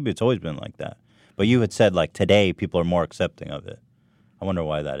 Maybe it's always been like that. But you had said, like, today people are more accepting of it. I wonder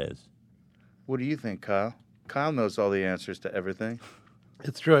why that is. What do you think, Kyle? Kyle knows all the answers to everything.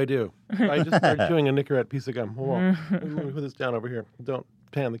 It's true, I do. I just started chewing a Nicorette piece of gum. Hold on. Let me put this down over here. Don't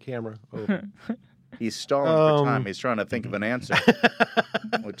pan the camera over. He's stalling for time. He's trying to think of an answer.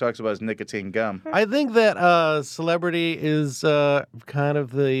 He talks about his nicotine gum. I think that celebrity is kind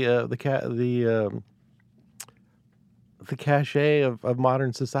of the cachet of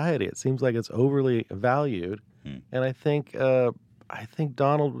modern society. It seems like it's overly valued, and I think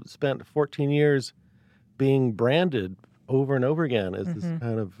Donald spent 14 years being branded over and over again as this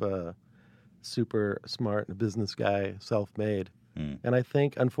kind of super smart business guy, self-made. And I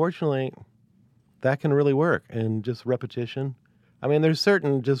think, unfortunately, that can really work, and just repetition. I mean, there's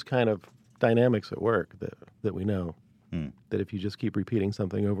certain just kind of dynamics at work that we know, that if you just keep repeating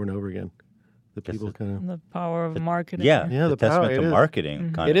something over and over again, the people kind of... The power of marketing. Yeah, the testament power, to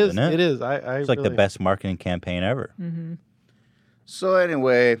marketing. Kind it of, is. isn't it? It is. It's like the best marketing campaign ever. So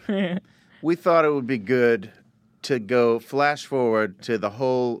anyway, we thought it would be good to go flash forward to the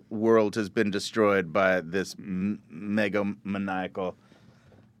whole world has been destroyed by this megamaniacal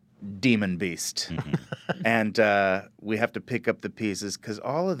demon beast. And we have to pick up the pieces because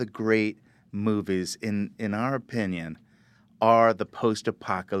all of the great movies, in our opinion, are the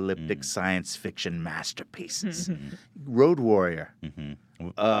post-apocalyptic science fiction masterpieces. Road Warrior,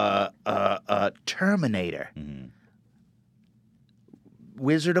 Terminator,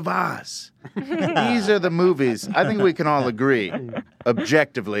 Wizard of Oz. These are the movies, I think we can all agree,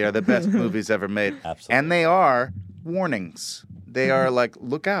 objectively, are the best movies ever made. Absolutely. And they are warnings. They are like,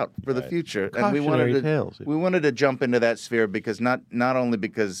 look out for the future. And we wanted to jump into that sphere because not only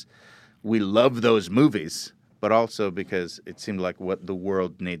because we love those movies, but also because it seemed like what the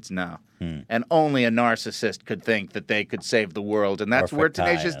world needs now. And only a narcissist could think that they could save the world. And that's where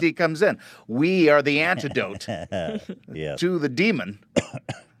Tenacious D comes in. We are the antidote to the demon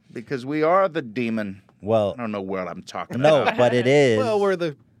because we are the demon. Well, I don't know what I'm talking about. No, but it is. Well, we're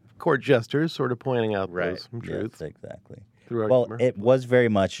the court jesters sort of pointing out those truths. Yes, exactly. Well, it was very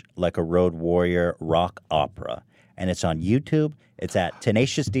much like a Road Warrior rock opera. And it's on YouTube. It's at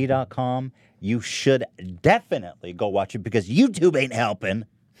tenaciousd.com. You should definitely go watch it because YouTube ain't helping.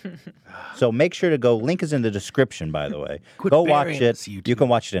 So make sure to go. Link is in the description, by the way. Go watch it. You can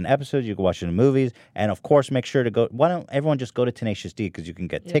watch it in episodes. You can watch it in movies. And, of course, make sure to go. Why don't everyone just go to Tenacious D because you can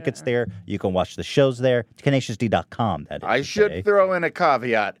get tickets there. You can watch the shows there. TenaciousD.com. That is I should throw in a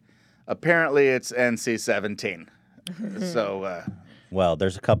caveat. Apparently, it's NC-17. So, well,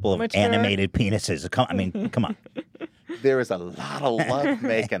 there's a couple of animated penises. I mean, come on. There is a lot of love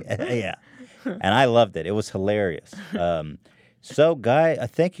making. Yeah. And I loved it. It was hilarious. So, Guy,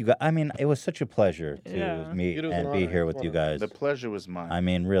 thank you. I mean, it was such a pleasure to meet and be here with you guys. The pleasure was mine. I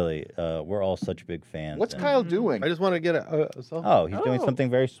mean, really, we're all such big fans. What's Kyle doing? I just want to get a selfie. Oh, he's doing something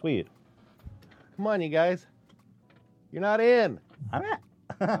very sweet. Come on, you guys. You're not in. I'm at.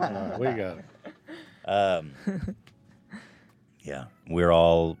 We got it. Yeah,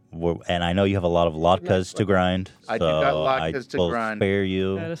 and I know you have a lot of latkes to grind. I do got latkes to grind. Spare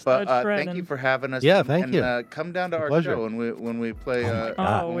you. But thank you for having us. Yeah, thank you. Come down to our pleasure. show when we play.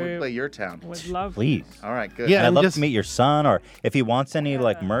 When we play your town. Would love. Please. All right, good. Yeah, and I'd and love to meet your son, or if he wants any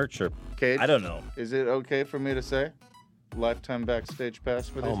like merch or Cage, I don't know. Is it okay for me to say? Lifetime backstage pass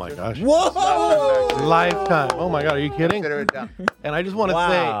for these Oh my two? gosh. Whoa! Lifetime. Oh my God, are you kidding? Consider it done. And I just want to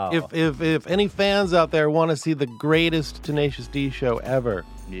Wow. say, if any fans out there want to see the greatest Tenacious D show ever,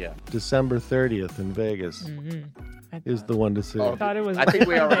 Yeah. December 30th in Vegas is the one to see. I thought it was. I think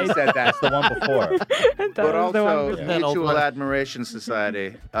we already said that. That's the one before. But also, Yeah. Mutual Admiration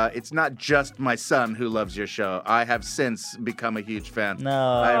Society. It's not just my son who loves your show. I have since become a huge fan. No.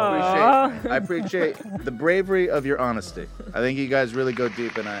 I appreciate the bravery of your honesty. I think you guys really go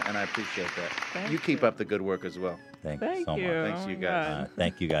deep, and I appreciate that. You keep up the good work as well. Thank you Thank so you. much. Thanks, Oh you my guys. God.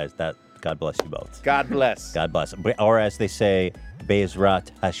 Thank you guys. God bless you both. God bless. God bless. Or as they say, Be'ezrat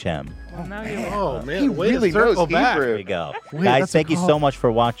Hashem. Well, now you Oh man, He way really to circle knows back. Hebrew. There we go. Wait, Guys, that's a thank you call. so much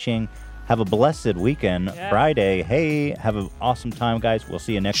for watching. Have a blessed weekend. Yeah. Friday. Hey, have an awesome time, guys. We'll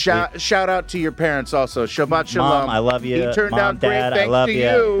see you next week. Shout out to your parents also. Shabbat shalom. Mom, I love you. He turned Mom, out great. Dad, Thanks I love to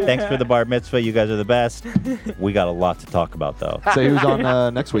you. you. Thanks for the bar mitzvah. You guys are the best. We got a lot to talk about, though. Say who's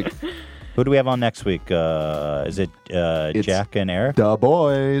on next week. Who do we have on next week? Is it It's Jack and Eric? The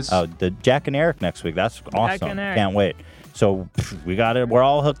boys. Oh, the Jack and Eric next week. That's awesome. and Eric. Can't wait. So we got it. We're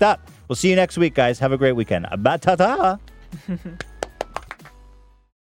all hooked up. We'll see you next week, guys. Have a great weekend. Ba-ta-ta.